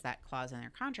somebody has that clause in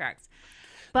their contracts.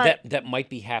 But that might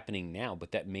be happening now,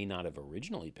 but that may not have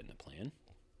originally been the plan.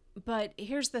 But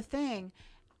here's the thing.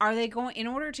 Are they going, in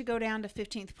order to go down to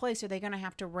 15th place, are they going to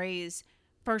have to raise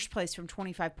first place from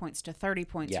 25 points to 30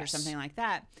 points or something like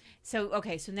that? So,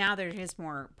 okay, so now there is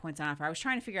more points on offer. I was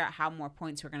trying to figure out how more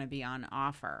points were going to be on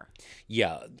offer.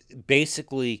 Yeah,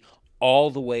 basically all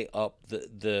the way up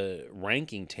the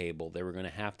ranking table, they were going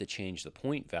to have to change the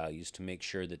point values to make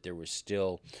sure that there was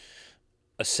still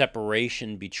a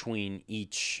separation between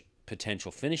each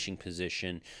potential finishing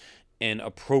position and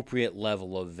appropriate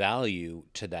level of value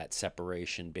to that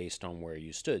separation based on where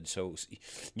you stood. So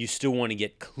you still want to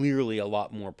get clearly a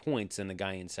lot more points than the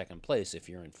guy in second place if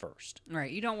you're in first.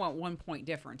 Right. You don't want 1 point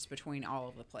difference between all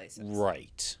of the places.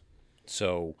 Right.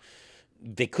 So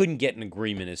they couldn't get an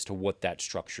agreement as to what that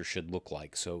structure should look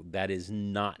like. So that is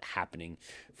not happening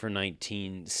for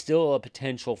 19. Still a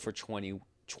potential for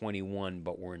 2021,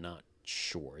 but we're not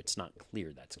sure. It's not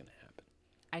clear that's going to happen.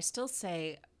 I still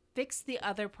say fix the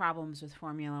other problems with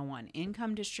Formula One: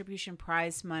 income distribution,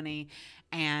 prize money,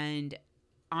 and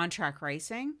on-track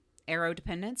racing, aero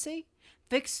dependency.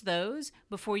 Fix those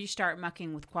before you start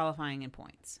mucking with qualifying and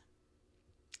points.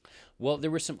 Well,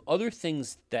 there were some other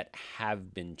things that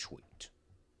have been tweaked.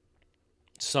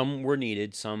 Some were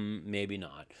needed, some maybe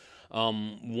not.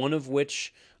 One of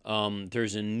which,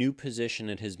 there's a new position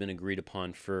that has been agreed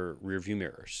upon for rearview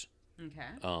mirrors.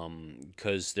 Okay.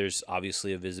 Because there's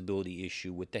obviously a visibility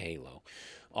issue with the halo.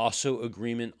 Also,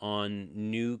 agreement on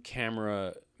new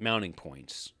camera mounting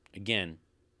points. Again,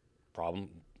 problem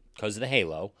because of the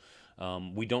halo.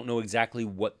 We don't know exactly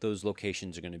what those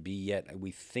locations are going to be yet. We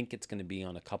think it's going to be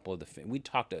on a couple of the... We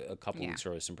talked a couple weeks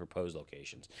ago some proposed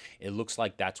locations. It looks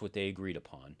like that's what they agreed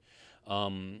upon.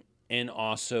 And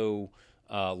also,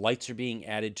 lights are being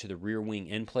added to the rear wing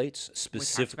end plates,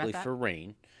 specifically for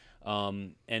rain.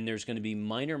 And there's going to be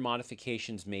minor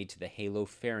modifications made to the halo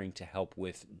fairing to help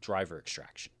with driver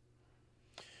extraction.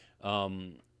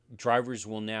 Drivers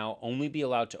will now only be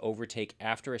allowed to overtake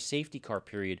after a safety car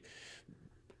period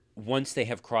once they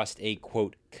have crossed a,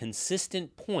 quote,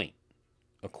 consistent point,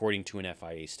 according to an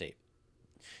FIA statement.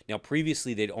 Now,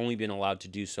 previously, they'd only been allowed to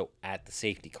do so at the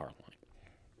safety car line.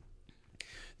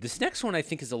 This next one I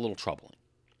think is a little troubling.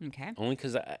 Okay. Only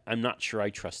because I'm not sure I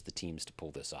trust the teams to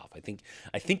pull this off. I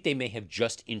think they may have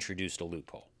just introduced a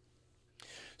loophole.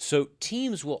 So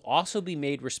teams will also be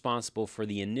made responsible for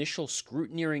the initial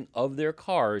scrutineering of their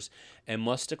cars and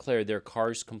must declare their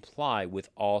cars comply with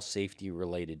all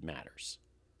safety-related matters.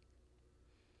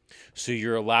 So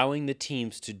you're allowing the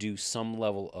teams to do some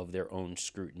level of their own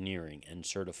scrutineering and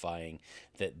certifying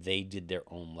that they did their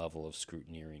own level of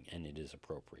scrutineering and it is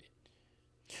appropriate.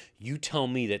 You tell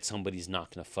me that somebody's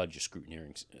not going to fudge a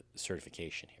scrutineering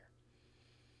certification here.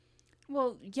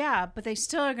 Well, yeah, but they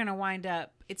still are going to wind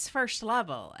up, it's first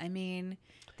level. I mean,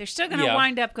 they're still going to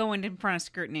wind up going in front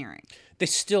of scrutineering. They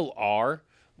still are,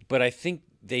 but I think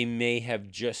they may have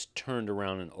just turned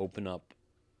around and opened up,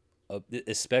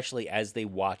 especially as they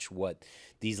watch what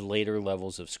these later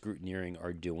levels of scrutineering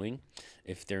are doing.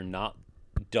 If they're not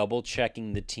double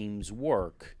checking the team's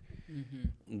work,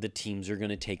 the teams are going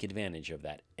to take advantage of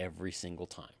that every single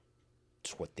time.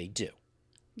 It's what they do.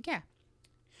 Yeah.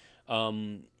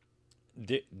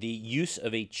 The use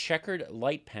of a checkered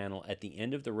light panel at the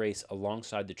end of the race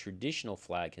alongside the traditional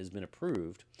flag has been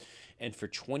approved. And for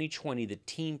 2020, the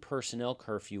team personnel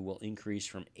curfew will increase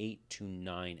from 8 to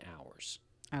 9 hours.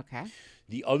 Okay.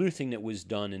 The other thing that was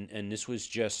done, and this was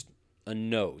just a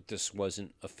note, this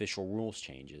wasn't official rules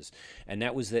changes, and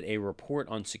that was that a report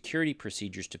on security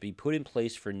procedures to be put in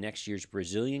place for next year's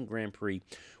Brazilian Grand Prix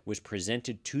was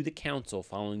presented to the council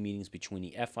following meetings between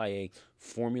the FIA,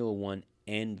 Formula One,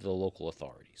 and the local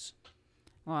authorities.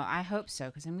 Well, I hope so,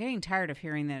 because I'm getting tired of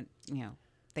hearing that,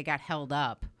 they got held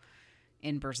up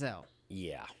in Brazil.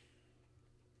 Yeah.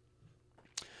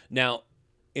 Now,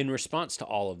 in response to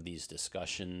all of these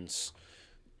discussions,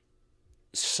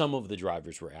 some of the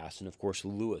drivers were asked, and of course,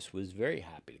 Lewis was very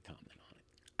happy to comment on it.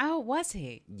 Oh, was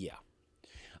he? Yeah.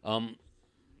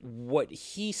 What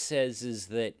he says is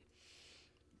that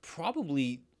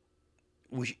probably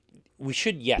we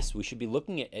should be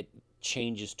looking at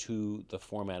changes to the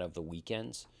format of the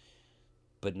weekends,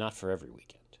 but not for every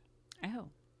weekend. Oh,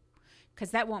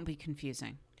 because that won't be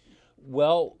confusing.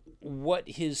 Well, what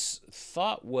his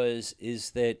thought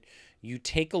is that you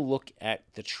take a look at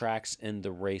the tracks and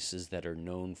the races that are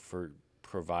known for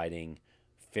providing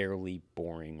fairly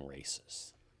boring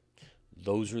races.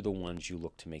 Those are the ones you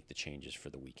look to make the changes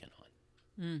for the weekend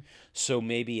on. So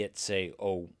maybe at, say,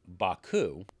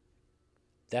 Baku,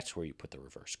 that's where you put the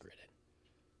reverse grid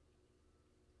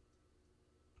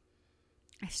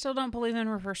in. I still don't believe in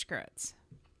reverse grids.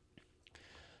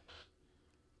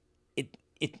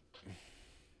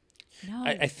 No.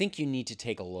 I think you need to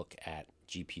take a look at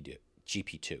GP2,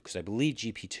 because I believe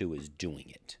GP2 is doing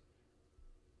it.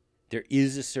 There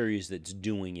is a series that's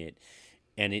doing it,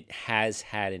 and it has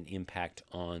had an impact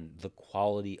on the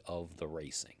quality of the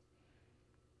racing.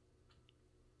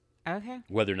 Okay.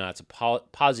 Whether or not it's a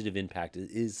positive impact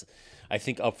is, I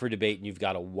think, up for debate, and you've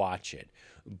got to watch it.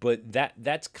 But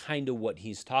that's kind of what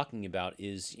he's talking about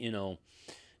is,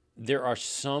 there are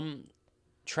some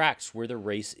tracks where the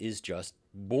race is just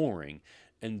boring,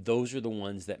 and those are the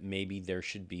ones that maybe there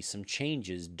should be some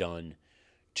changes done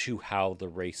to how the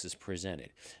race is presented.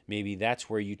 Maybe that's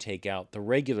where you take out the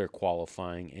regular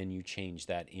qualifying and you change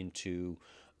that into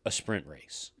a sprint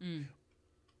race.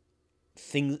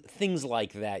 Things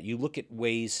like that. You look at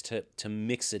ways to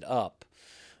mix it up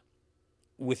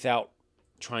without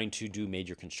trying to do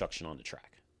major construction on the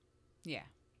track. Yeah.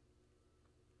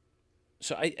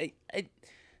 So I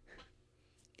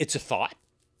it's a thought.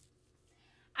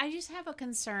 I just have a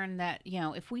concern that,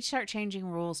 if we start changing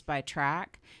rules by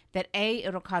track, that A,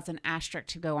 it'll cause an asterisk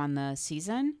to go on the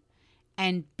season,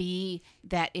 and B,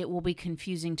 that it will be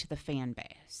confusing to the fan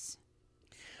base.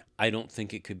 I don't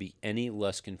think it could be any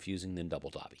less confusing than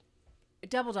Double Dobby.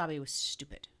 Double Dobby was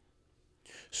stupid.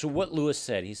 So what Lewis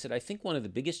said, he said, I think one of the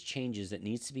biggest changes that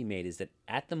needs to be made is that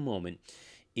at the moment,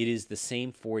 it is the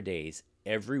same 4 days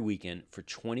every weekend for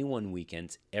 21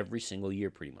 weekends every single year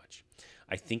pretty much.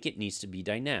 I think it needs to be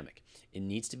dynamic. It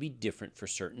needs to be different for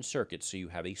certain circuits so you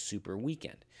have a super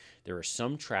weekend. There are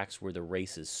some tracks where the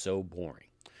race is so boring.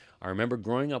 I remember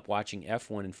growing up watching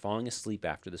F1 and falling asleep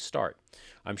after the start.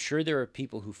 I'm sure there are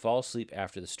people who fall asleep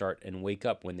after the start and wake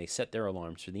up when they set their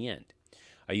alarms for the end.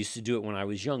 I used to do it when I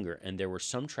was younger, and there were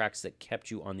some tracks that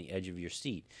kept you on the edge of your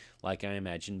seat, like I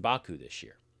imagine Baku this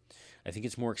year. I think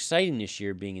it's more exciting this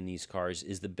year being in these cars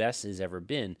is the best it's ever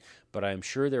been, but I'm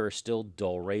sure there are still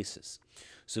dull races.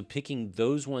 So picking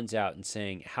those ones out and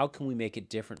saying, how can we make it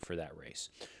different for that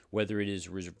race? Whether it is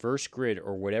reverse grid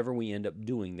or whatever we end up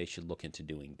doing, they should look into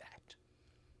doing that.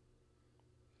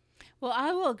 Well,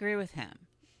 I will agree with him.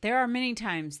 There are many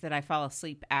times that I fall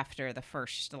asleep after the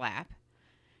first lap,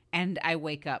 and I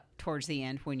wake up towards the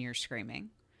end when you're screaming.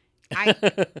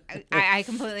 I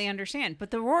completely understand,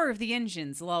 but the roar of the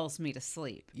engines lulls me to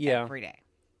sleep every day.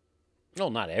 Well,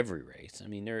 not every race. I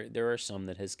mean, there are some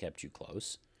that has kept you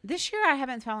close. This year, I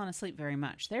haven't fallen asleep very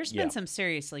much. There's been some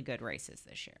seriously good races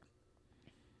this year.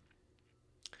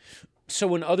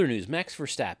 So in other news, Max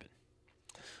Verstappen.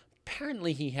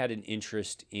 Apparently he had an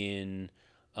interest in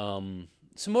some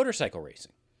motorcycle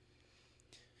racing.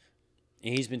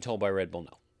 And he's been told by Red Bull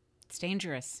no. It's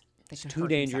dangerous. It's too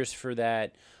dangerous for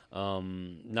that.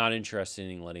 Not interested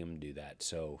in letting him do that.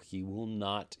 So he will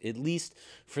not, at least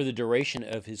for the duration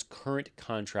of his current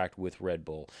contract with Red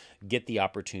Bull, get the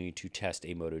opportunity to test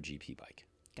a MotoGP bike.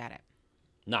 Got it.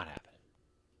 Not happening.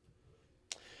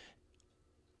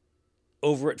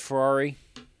 Over at Ferrari,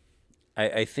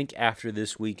 I think after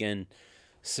this weekend,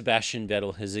 Sebastian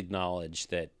Vettel has acknowledged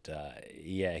that,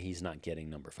 he's not getting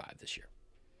number 5 this year.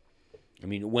 I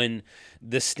mean, when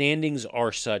the standings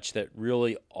are such that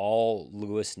really all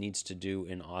Lewis needs to do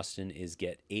in Austin is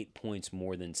get 8 points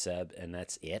more than Seb, and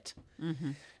that's it.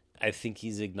 Mm-hmm. I think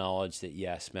he's acknowledged that,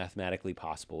 yes, mathematically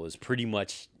possible is pretty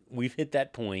much, we've hit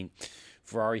that point.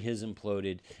 Ferrari has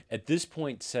imploded. At this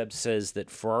point, Seb says that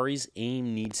Ferrari's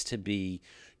aim needs to be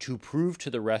to prove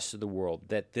to the rest of the world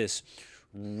that this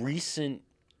recent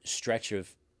stretch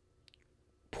of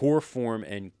poor form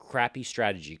and crappy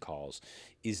strategy calls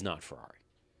is not Ferrari,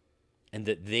 and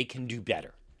that they can do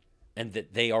better, and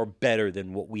that they are better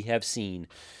than what we have seen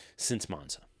since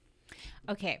Monza.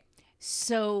 Okay,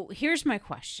 so here's my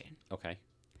question. Okay.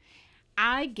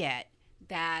 I get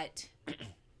that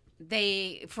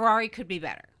Ferrari could be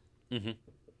better. Mm-hmm.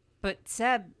 But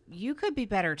Seb, you could be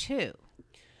better too.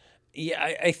 Yeah,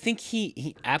 I think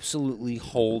he absolutely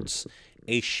holds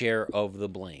a share of the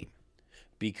blame,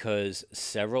 because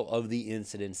several of the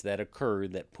incidents that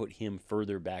occurred that put him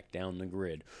further back down the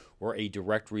grid were a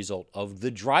direct result of the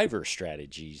driver's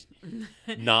strategies,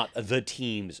 not the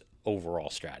team's overall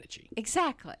strategy.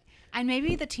 Exactly. And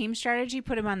maybe the team strategy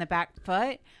put him on the back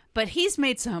foot, but he's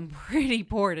made some pretty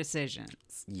poor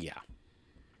decisions. Yeah.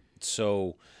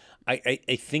 So I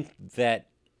think that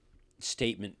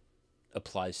statement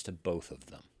applies to both of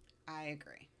them. I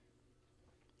agree.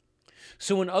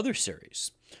 So in other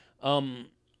series,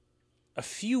 a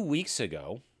few weeks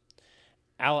ago,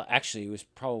 actually it was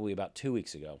probably about 2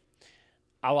 weeks ago,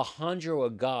 Alejandro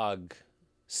Agag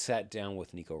sat down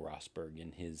with Nico Rosberg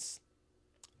in his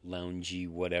loungy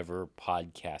whatever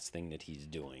podcast thing that he's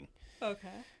doing. Okay.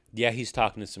 Yeah, he's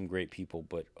talking to some great people,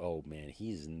 but oh man,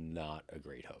 he's not a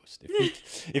great host.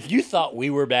 If you thought we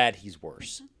were bad, he's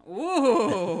worse.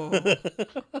 Ooh.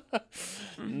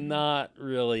 Not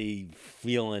really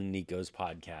feeling Nico's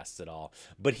podcasts at all.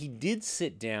 But he did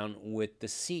sit down with the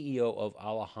CEO of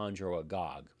Alejandro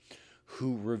Agag,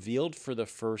 who revealed for the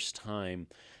first time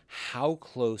how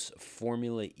close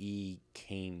Formula E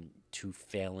came to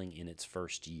failing in its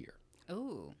first year.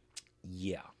 Ooh.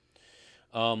 Yeah.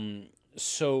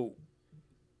 So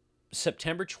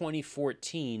September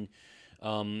 2014,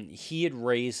 he had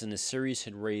raised, and the series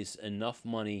had raised enough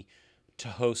money to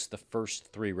host the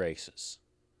first 3 races.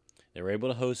 They were able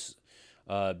to host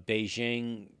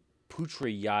Beijing,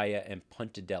 Putrajaya, and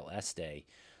Punta del Este,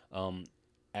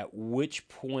 at which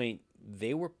point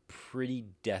they were pretty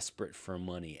desperate for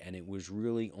money, and it was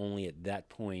really only at that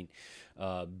point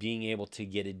being able to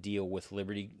get a deal with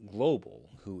Liberty Global,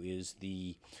 who is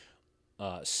the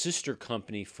sister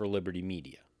company for Liberty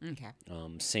Media. Okay.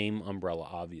 Same umbrella,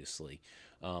 obviously,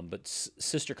 but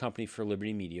sister company for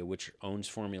Liberty Media, which owns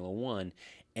Formula One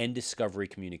and Discovery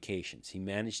Communications. He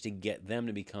managed to get them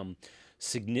to become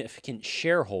significant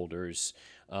shareholders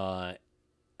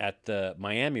at the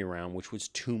Miami round, which was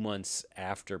 2 months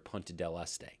after Punta del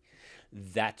Este.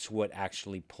 That's what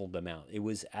actually pulled them out. It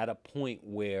was at a point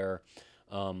where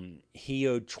he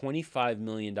owed $25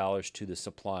 million to the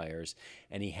suppliers,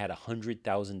 and he had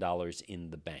 $100,000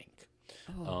 in the bank.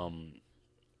 Oh.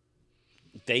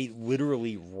 They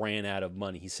literally ran out of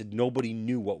money. He said nobody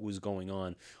knew what was going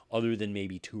on other than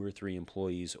maybe 2 or 3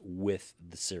 employees with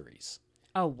the series.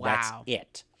 Oh, wow. That's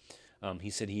it. He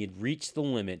said he had reached the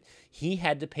limit. He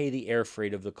had to pay the air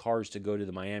freight of the cars to go to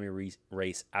the Miami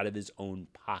race out of his own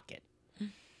pocket.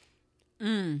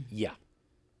 Yeah.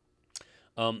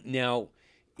 Now,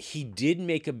 he did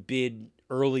make a bid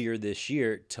earlier this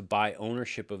year to buy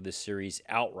ownership of the series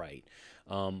outright,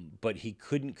 but he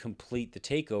couldn't complete the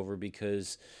takeover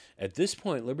because at this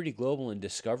point, Liberty Global and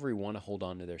Discovery want to hold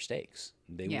on to their stakes.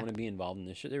 They want to be involved in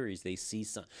the series. They see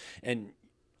some, and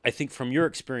I think from your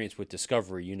experience with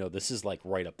Discovery, you know, this is like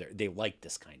right up there. They like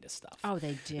this kind of stuff. Oh,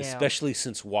 they do. Especially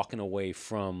since walking away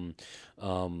from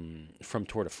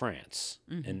Tour de France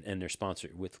and their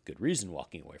sponsor, with good reason,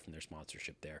 walking away from their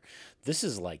sponsorship there. This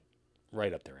is like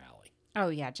right up their alley. Oh,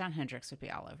 yeah. John Hendricks would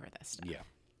be all over this stuff. Yeah.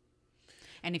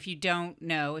 And if you don't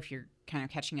know, if you're kind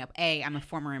of catching up, I'm a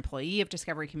former employee of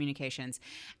Discovery Communications,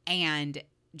 and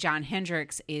John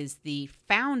Hendricks is the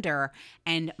founder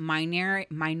and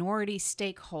minority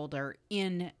stakeholder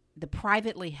in the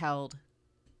privately held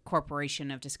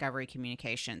corporation of Discovery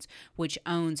Communications, which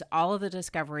owns all of the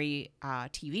Discovery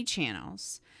TV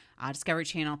channels, Discovery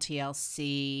Channel,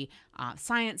 TLC,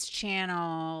 Science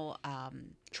Channel,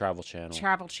 Travel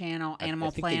Channel,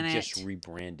 Animal Planet. I think they just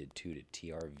rebranded to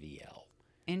TRVL.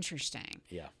 Interesting.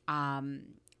 Yeah.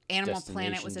 Animal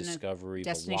Planet was in Discovery,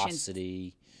 Destination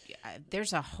Velocity.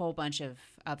 There's a whole bunch of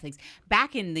things.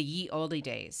 Back in the ye olde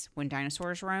days when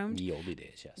dinosaurs roamed. Ye olde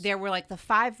days, yes. There were like the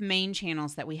 5 main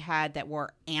channels that we had that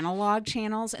were analog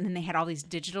channels, and then they had all these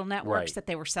digital networks that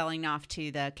they were selling off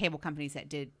to the cable companies that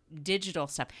did digital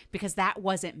stuff, because that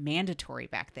wasn't mandatory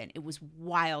back then. It was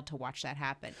wild to watch that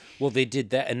happen. Well, they did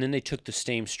that, and then they took the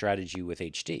same strategy with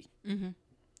HD. Mm-hmm.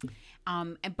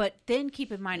 But then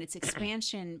keep in mind its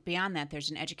expansion beyond that. There's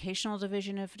an educational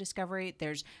division of Discovery.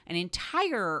 There's an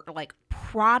entire like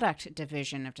product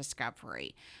division of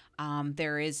Discovery.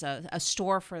 There is a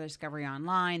store for Discovery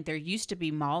Online. There used to be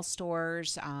mall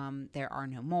stores. There are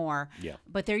no more. Yeah.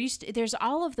 But there's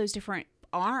all of those different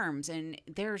arms, and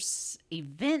there's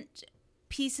event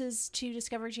pieces to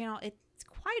Discovery Channel. It's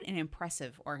quite an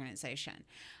impressive organization.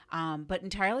 But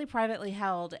entirely privately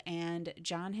held, and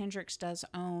John Hendricks does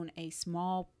own a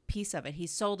small piece of it. He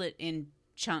sold it in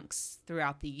chunks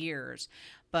throughout the years,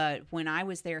 but when I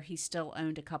was there, he still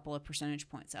owned a couple of percentage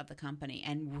points of the company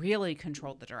and really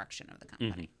controlled the direction of the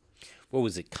company. What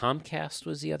was it? Comcast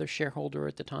was the other shareholder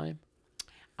at the time?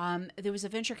 There was a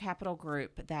venture capital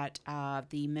group that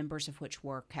the members of which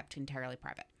were kept entirely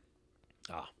private.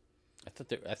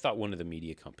 I thought one of the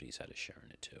media companies had a share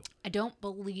in it too. I don't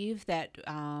believe that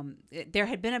there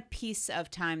had been a piece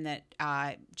of time that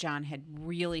John had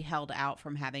really held out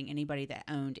from having anybody that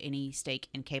owned any stake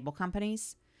in cable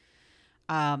companies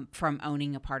from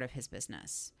owning a part of his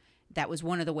business. That was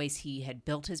one of the ways he had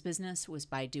built his business, was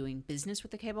by doing business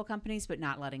with the cable companies but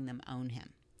not letting them own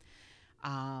him.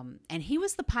 And he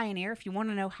was the pioneer. If you want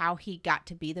to know how he got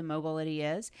to be the mogul that he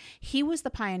is, he was the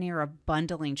pioneer of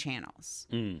bundling channels.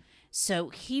 So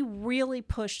he really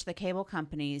pushed the cable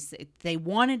companies. They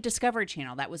wanted Discovery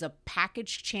Channel. That was a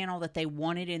packaged channel that they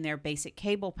wanted in their basic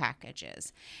cable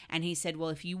packages. And he said, well,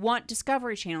 if you want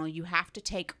Discovery Channel, you have to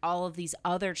take all of these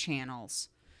other channels.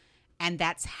 And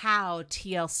that's how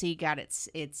TLC got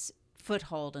its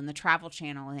foothold, and the Travel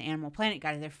Channel and the Animal Planet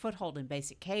got their foothold in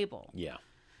basic cable. Yeah.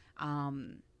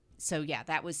 So yeah,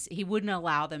 that was, he wouldn't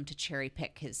allow them to cherry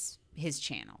pick his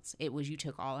channels. It was you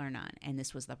took all or none, and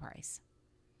this was the price.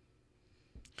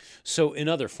 So in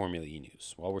other Formula E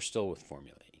news, while we're still with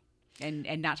Formula E.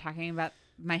 And not talking about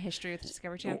my history with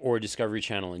Discovery Channel? Or Discovery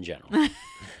Channel in general.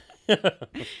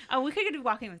 Oh, we could do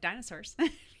Walking with Dinosaurs. You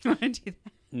want to do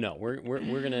that? No, we're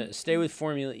going to stay with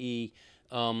Formula E.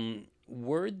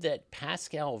 Word that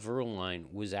Pascal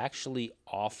Wehrlein was actually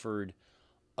offered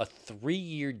a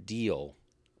 3-year deal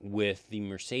with the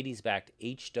Mercedes-backed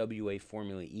HWA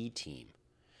Formula E team,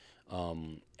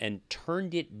 and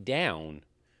turned it down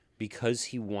because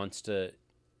he wants to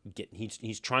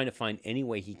he's trying to find any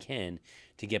way he can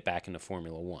to get back into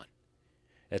Formula One.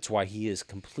 That's why he is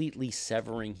completely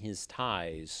severing his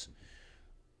ties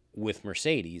with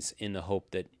Mercedes in the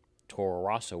hope that Toro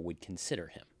Rosso would consider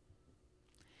him.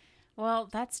 Well,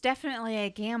 that's definitely a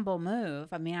gamble move.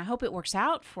 I mean, I hope it works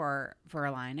out for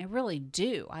Wehrlein. I really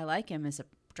do. I like him as a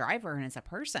driver and as a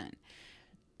person.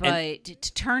 But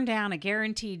to turn down a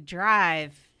guaranteed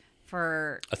drive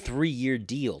for a 3-year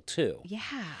deal, too.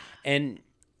 Yeah. And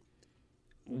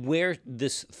where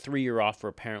this 3-year offer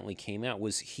apparently came out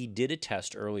was he did a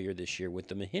test earlier this year with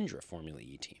the Mahindra Formula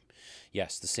E team.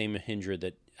 Yes, the same Mahindra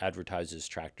that advertises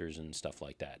tractors and stuff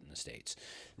like that in the States.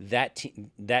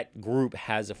 That group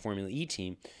has a Formula E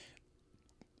team.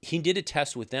 He did a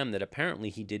test with them that apparently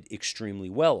he did extremely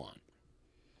well on.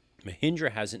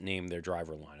 Mahindra hasn't named their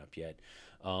driver lineup yet.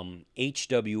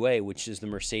 HWA, which is the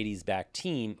Mercedes-backed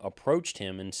team, approached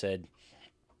him and said,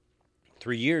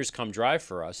 3 years, come drive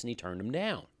for us, and he turned him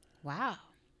down. Wow.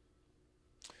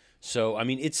 So, I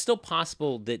mean, it's still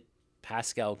possible that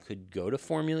Pascal could go to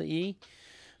Formula E.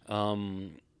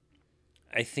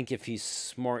 I think if he's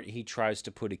smart, he tries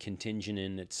to put a contingent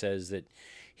in that says that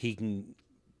he can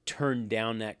turn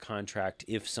down that contract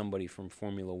if somebody from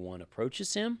Formula One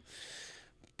approaches him.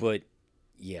 But,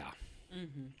 yeah.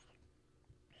 Mm-hmm.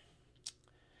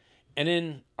 And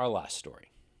then our last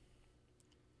story.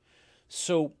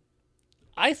 So,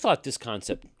 I thought this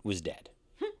concept was dead.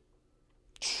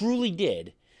 Truly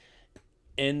did.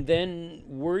 And then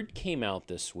word came out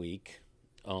this week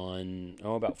on,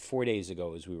 about 4 days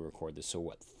ago as we record this, so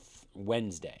what,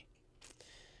 Wednesday,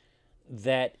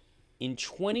 that in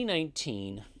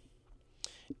 2019,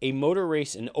 a motor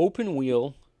race, an open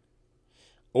wheel,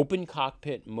 open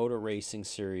cockpit motor racing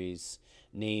series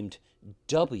named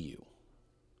W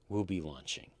will be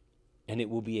launching. And it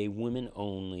will be a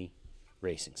women-only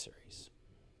racing series.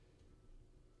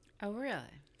 Oh,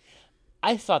 really?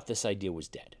 I thought this idea was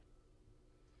dead.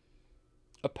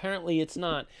 Apparently it's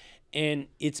not. And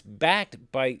it's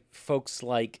backed by folks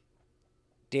like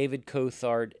David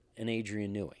Coulthard and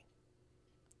Adrian Newey.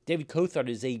 David Coulthard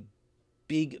is a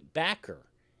big backer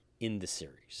in the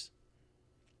series.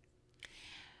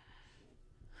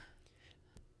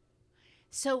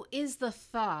 So is the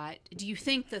thought, do you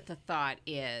think that the thought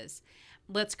is,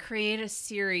 let's create a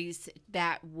series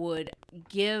that would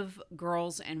give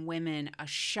girls and women a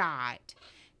shot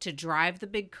to drive the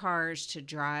big cars, to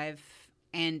drive,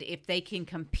 and if they can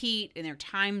compete and their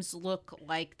times look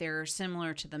like they're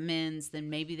similar to the men's, then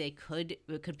maybe it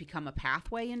could become a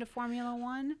pathway into Formula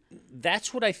One?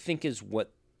 That's what I think is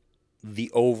what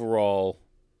the overall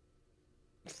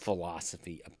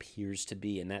philosophy appears to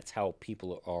be, and that's how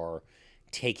people are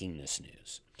taking this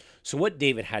news. So what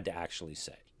David had to actually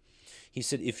say, he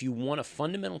said, if you want a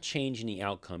fundamental change in the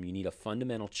outcome, you need a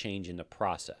fundamental change in the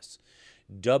process.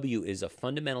 W is a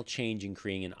fundamental change in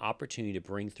creating an opportunity to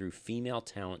bring through female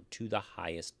talent to the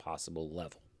highest possible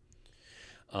level.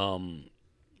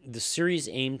 The series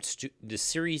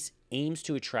aims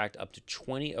to attract up to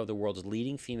 20 of the world's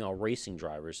leading female racing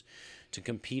drivers to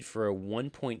compete for a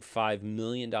 $1.5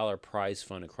 million prize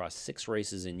fund across 6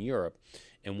 races in Europe,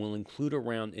 and will include a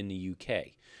round in the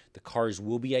UK. The cars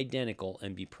will be identical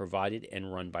and be provided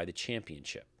and run by the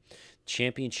championship.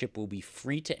 Championship will be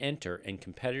free to enter, and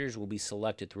competitors will be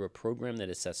selected through a program that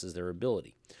assesses their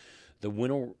ability. The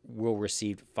winner will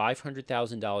receive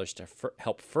 $500,000 to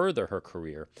help further her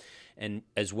career, and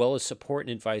as well as support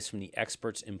and advice from the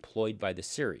experts employed by the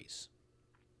series.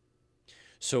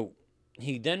 So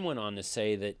he then went on to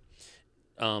say that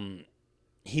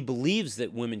he believes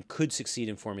that women could succeed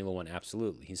in Formula One.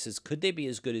 Absolutely. He says, could they be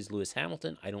as good as Lewis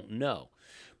Hamilton? I don't know.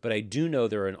 But I do know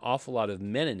there are an awful lot of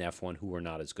men in F1 who are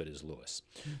not as good as Lewis.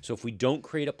 So if we don't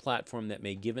create a platform that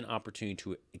may give an opportunity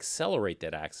to accelerate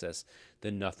that access,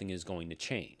 then nothing is going to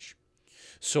change.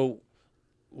 So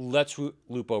let's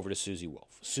loop over to Susie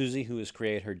Wolf. Susie, who has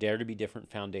created her Dare to Be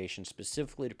Different Foundation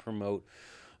specifically to promote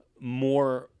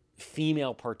more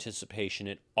female participation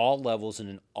at all levels and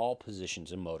in all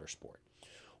positions in motorsport.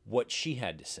 What she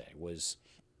had to say was,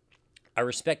 I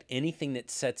respect anything that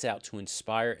sets out to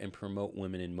inspire and promote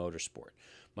women in motorsport.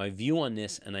 My view on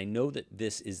this, and I know that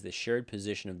this is the shared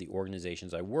position of the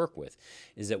organizations I work with,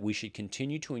 is that we should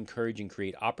continue to encourage and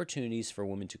create opportunities for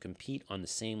women to compete on the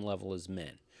same level as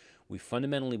men. We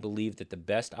fundamentally believe that the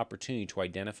best opportunity to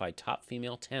identify top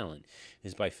female talent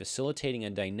is by facilitating a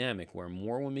dynamic where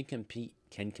more women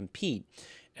can compete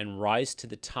and rise to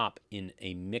the top in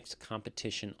a mixed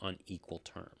competition on equal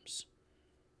terms.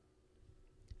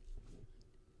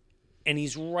 And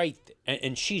he's right,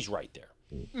 and she's right there.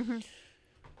 Mm-hmm.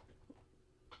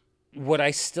 What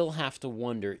I still have to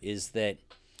wonder is that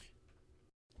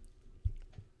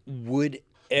would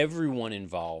everyone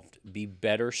involved be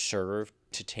better served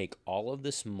to take all of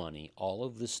this money, all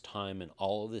of this time, and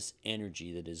all of this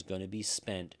energy that is going to be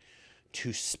spent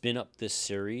to spin up this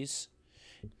series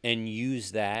and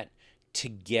use that to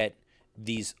get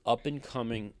these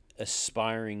up-and-coming,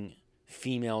 aspiring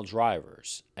female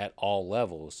drivers at all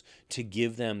levels, to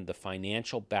give them the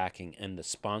financial backing and the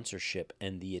sponsorship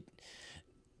and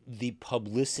the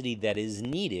publicity that is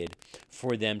needed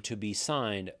for them to be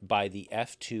signed by the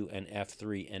F2 and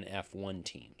F3 and F1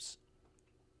 teams?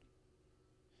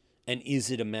 And is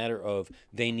it a matter of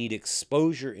they need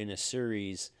exposure in a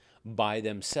series by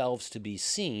themselves to be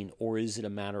seen, or is it a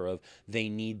matter of they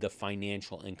need the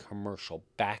financial and commercial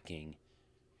backing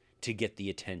to get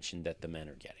the attention that the men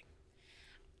are getting?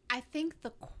 I think the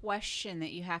question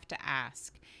that you have to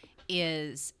ask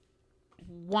is,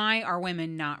 why are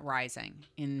women not rising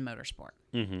in motorsport?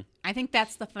 Mm-hmm. I think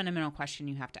that's the fundamental question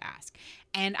you have to ask.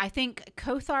 And I think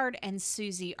Coulthard and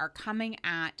Susie are coming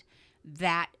at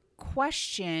that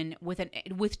question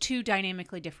with two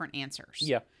dynamically different answers.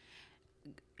 Yeah.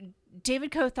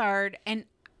 David Coulthard, and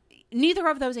neither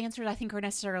of those answers I think are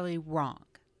necessarily wrong.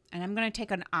 And I'm going to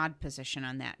take an odd position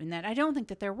on that, in that I don't think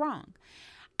that they're wrong.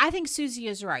 I think Susie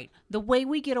is right. The way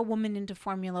we get a woman into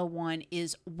Formula One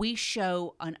is we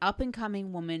show an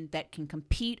up-and-coming woman that can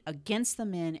compete against the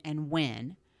men and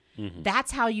win. Mm-hmm.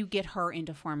 That's how you get her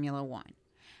into Formula One.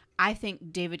 I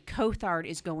think David Coulthard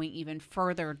is going even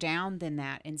further down than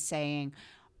that and saying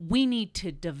we need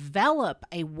to develop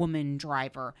a woman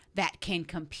driver that can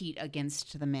compete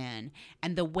against the men.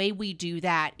 And the way we do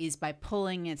that is by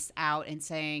pulling us out and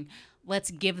saying, let's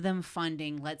give them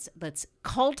funding. Let's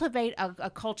cultivate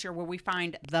a culture where we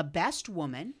find the best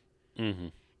woman, mm-hmm.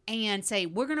 and say,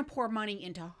 we're going to pour money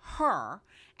into her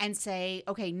and say,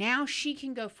 okay, now she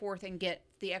can go forth and get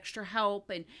the extra help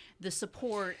and the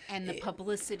support and the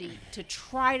publicity to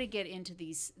try to get into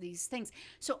these things.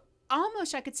 So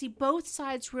almost I could see both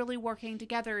sides really working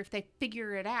together if they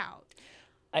figure it out.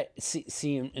 I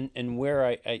see, and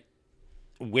where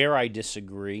I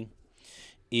disagree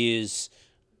is,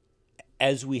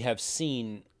 as we have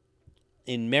seen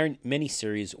in many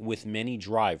series with many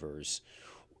drivers,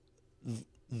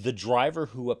 the driver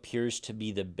who appears to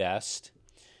be the best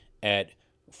at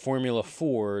Formula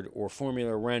Ford or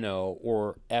Formula Renault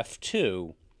or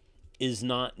F2 is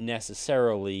not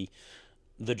necessarily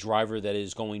the driver that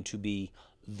is going to be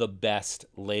the best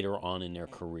later on in their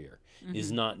career, mm-hmm.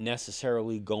 is not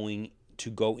necessarily going to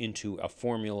go into a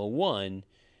Formula One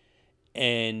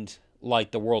and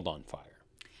light the world on fire.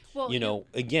 Well,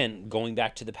 again, going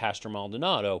back to the Pastor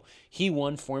Maldonado, he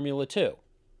won Formula 2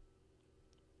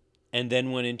 and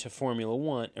then went into Formula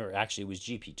 1, or actually it was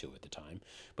GP2 at the time,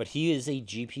 but he is a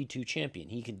GP2 champion.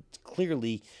 He can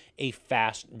clearly a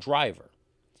fast driver.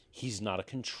 He's not a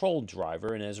controlled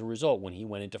driver, and as a result, when he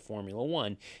went into Formula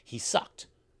 1, he sucked.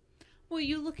 Well,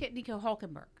 you look at Nico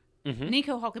Hülkenberg. Mm-hmm.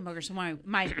 Nico Hülkenberg is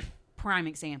my prime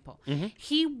example. Mm-hmm.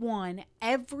 He won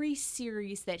every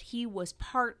series that he was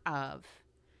part of.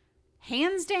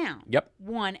 Hands down. Yep.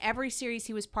 Won every series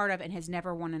he was part of and has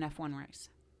never won an F1 race.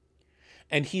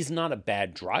 And he's not a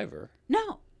bad driver.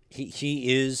 No.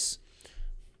 He is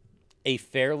a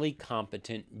fairly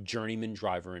competent journeyman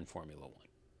driver in Formula One.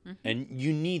 Mm-hmm. And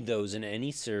you need those in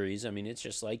any series. I mean, it's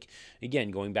just like, again,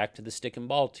 going back to the stick and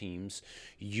ball teams,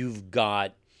 you've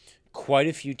got quite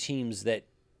a few teams that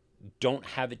don't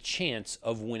have a chance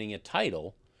of winning a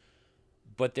title,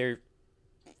 but they're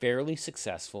fairly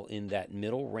successful in that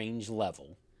middle range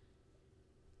level,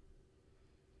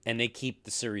 and they keep the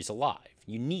series alive.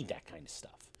 You need that kind of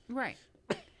stuff. Right.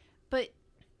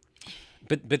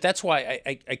 But that's why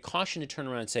I caution to turn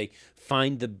around and say,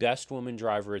 find the best woman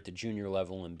driver at the junior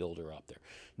level and build her up there.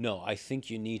 No, I think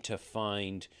you need to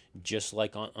find, just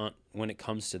like on when it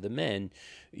comes to the men,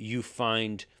 you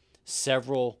find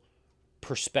several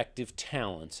prospective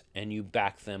talents and you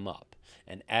back them up.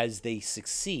 And as they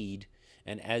succeed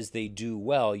and as they do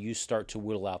well, you start to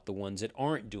whittle out the ones that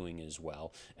aren't doing as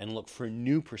well and look for a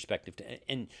new perspective.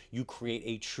 And you create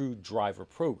a true driver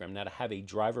program. Now, to have a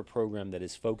driver program that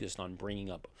is focused on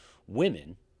bringing up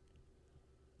women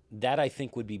that I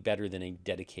think would be better than a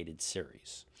dedicated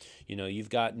series. You've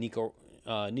got Nico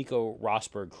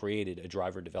Rosberg created a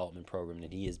driver development program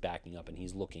that he is backing up, and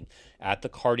he's looking at the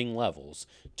karting levels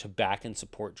to back and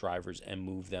support drivers and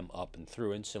move them up and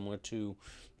through. And similar to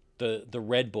the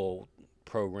Red Bull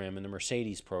program and the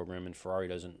Mercedes program, and Ferrari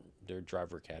their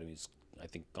driver academies, I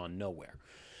think, gone nowhere.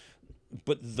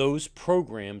 But those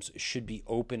programs should be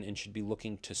open and should be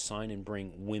looking to sign and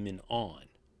bring women on.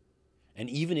 And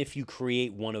even if you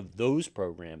create one of those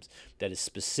programs that is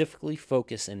specifically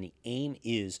focused and the aim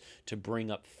is to bring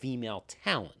up female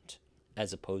talent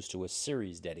as opposed to a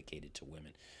series dedicated to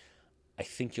women, I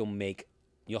think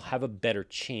you'll have a better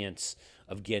chance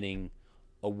of getting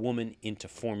a woman into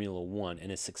Formula One,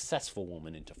 and a successful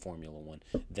woman into Formula One,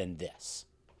 than this.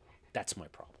 That's my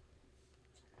problem.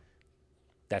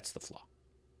 That's the flaw,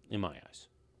 in my eyes.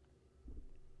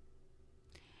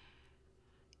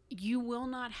 You will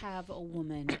not have a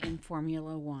woman in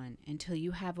Formula One until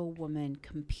you have a woman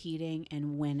competing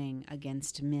and winning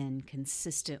against men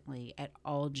consistently at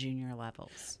all junior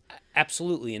levels.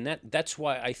 Absolutely, and that's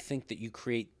why I think that you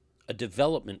create a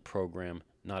development program,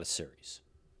 not a series.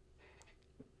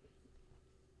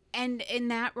 And in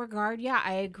that regard, yeah,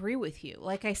 I agree with you.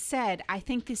 Like I said, I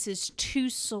think this is two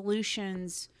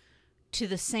solutions to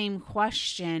the same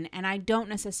question, and I don't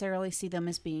necessarily see them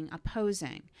as being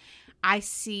opposing. I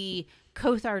see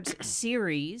Coulthard's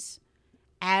series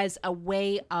as a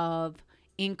way of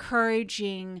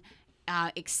encouraging,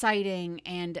 exciting,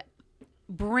 and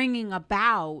bringing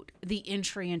about the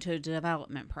entry into a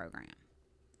development program.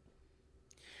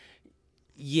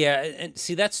 Yeah, and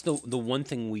see, that's the one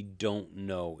thing we don't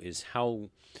know is how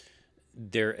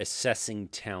they're assessing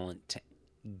talent to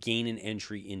gain an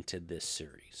entry into this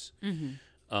series. Mm-hmm.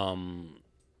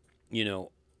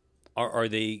 Are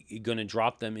they going to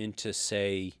drop them into,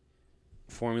 say,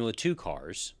 Formula 2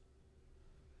 cars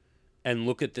and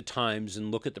look at the times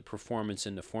and look at the performance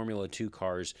in the Formula 2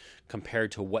 cars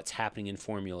compared to what's happening in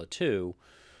Formula 2?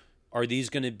 Are these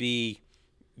going to be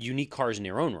unique cars in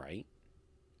their own right?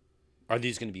 Are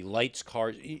these going to be lights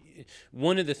cars?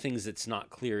 One of the things that's not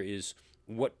clear is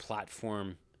what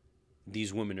platform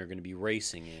these women are going to be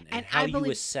racing in, and how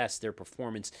you assess their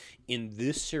performance in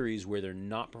this series where they're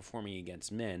not performing against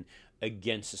men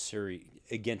against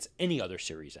any other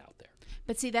series out there.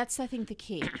 But see, that's, I think, the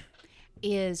key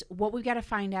is what we've got to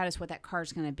find out is what that car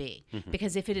is going to be. Mm-hmm.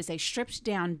 Because if it is a stripped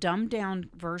down, dumbed down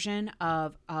version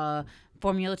of a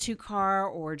Formula 2 car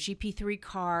or GP3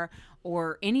 car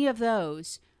or any of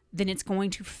those, then it's going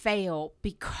to fail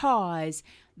because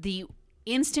the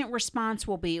instant response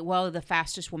will be, well, the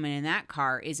fastest woman in that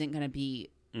car isn't going to be,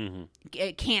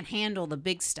 it can't handle the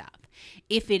big stuff.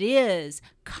 If it is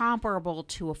comparable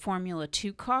to a Formula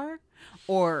 2 car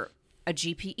or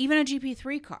even a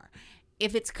GP3 car,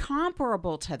 if it's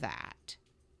comparable to that,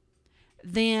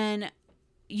 then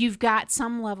you've got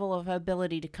some level of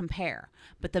ability to compare.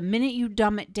 But the minute you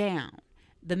dumb it down,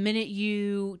 the minute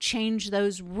you change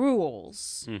those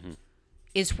rules,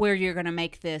 is where you're going to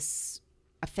make this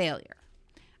a failure.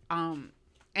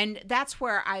 And that's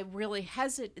where I really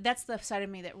hesitate. That's the side of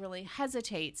me that really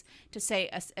hesitates to say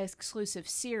an exclusive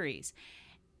series.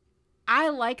 I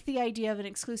like the idea of an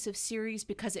exclusive series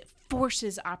because it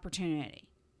forces opportunity.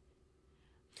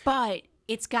 But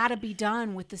it's got to be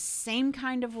done with the same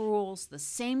kind of rules, the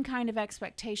same kind of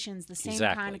expectations, the same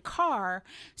kind of car,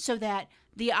 so that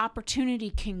the opportunity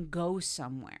can go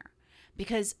somewhere.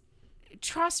 Because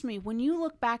trust me, when you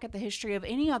look back at the history of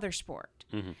any other sport,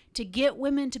 to get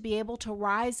women to be able to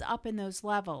rise up in those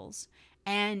levels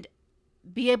and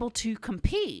be able to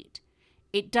compete,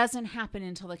 it doesn't happen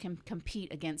until they can compete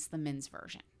against the men's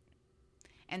version.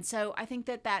 And so I think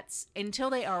that's until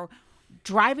they are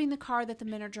driving the car that the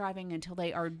men are driving, until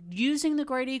they are using the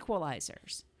great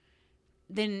equalizers,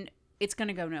 then it's going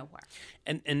to go nowhere.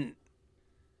 And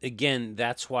again,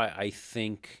 that's why I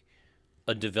think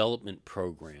a development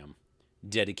program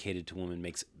dedicated to women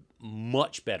makes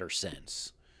much better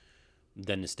sense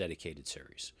than this dedicated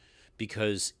series,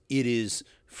 because it is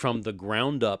from the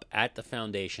ground up at the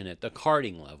foundation, at the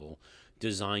karting level,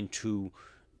 designed to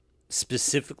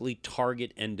specifically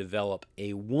target and develop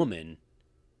a woman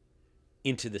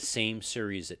into the same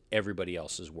series that everybody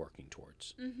else is working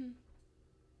towards. Mm-hmm.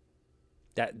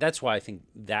 That's why I think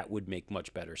that would make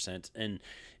much better sense. And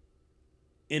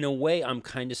in a way, I'm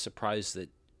kind of surprised that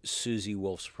Susie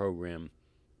Wolf's program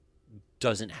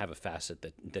doesn't have a facet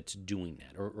that's doing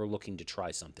that or looking to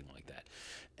try something like that.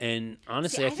 And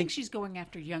honestly, I think she's going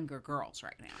after younger girls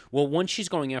right now. Well, one, she's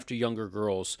going after younger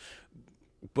girls,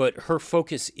 but her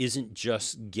focus isn't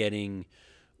just getting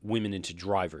women into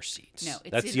driver's seats. No,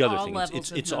 it's that's in the other all thing.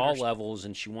 levels It's of all motorsport. levels,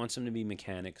 and she wants them to be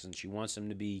mechanics, and she wants them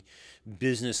to be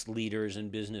business leaders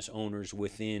and business owners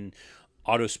within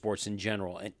autosports in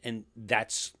general, and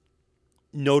that's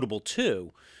notable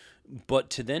too. But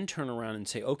to then turn around and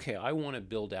say, okay, I want to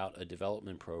build out a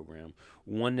development program,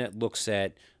 one that looks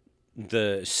at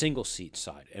the single seat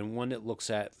side, and one that looks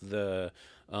at the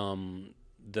WEC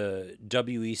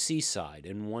side,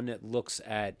 and one that looks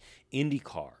at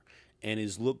IndyCar, and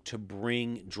is looked to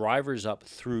bring drivers up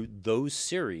through those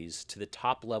series to the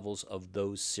top levels of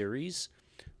those series.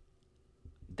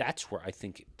 That's where I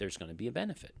think there's going to be a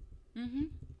benefit. Mm-hmm.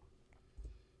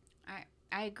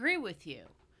 I agree with you.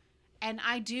 And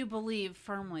I do believe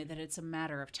firmly that it's a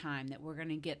matter of time that we're going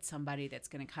to get somebody that's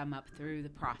going to come up through the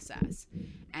process.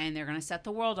 And they're going to set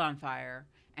the world on fire.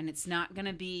 And it's not going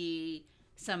to be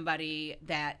somebody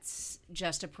that's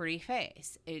just a pretty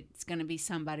face. It's going to be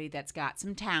somebody that's got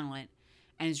some talent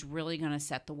and is really going to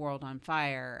set the world on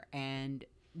fire and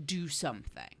do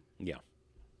something. Yeah.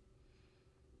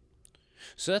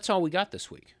 So that's all we got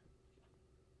this week.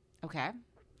 Okay.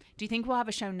 Do you think we'll have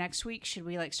a show next week? Should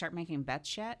we start making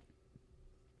bets yet?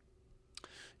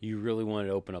 You really wanted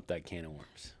to open up that can of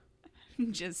worms.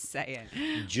 Just saying.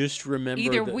 Just remember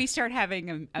either we start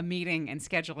having a meeting and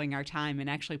scheduling our time and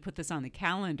actually put this on the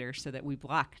calendar so that we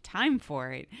block time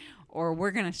for it, or we're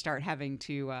going to start having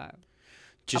to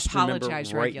just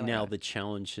apologize remember right regularly. now the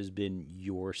challenge has been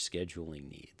your scheduling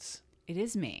needs. It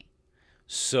is me.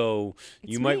 So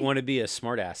It's you might me. want to be a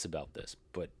smart ass about this,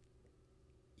 but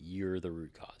you're the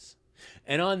root cause.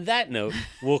 And on that note,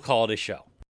 we'll call it a show.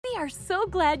 We are so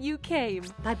glad you came.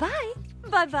 Bye-bye.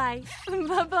 Bye-bye.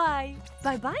 Bye-bye.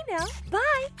 Bye-bye now.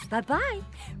 Bye. Bye-bye.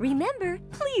 Remember,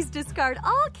 please discard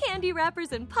all candy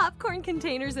wrappers and popcorn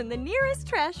containers in the nearest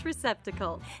trash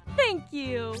receptacle. Thank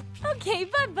you. Okay,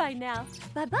 bye-bye now.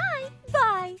 Bye-bye.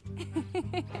 Bye.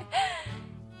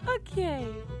 Okay.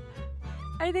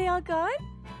 Are they all gone?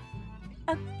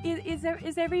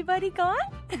 Is everybody gone?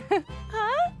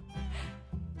 Huh?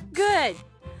 Good.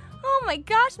 Oh my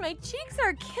gosh, my cheeks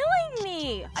are killing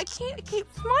me. I can't keep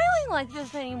smiling like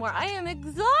this anymore. I am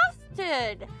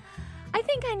exhausted. I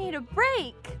think I need a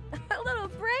break. A little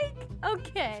break?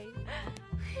 Okay.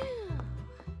 Phew.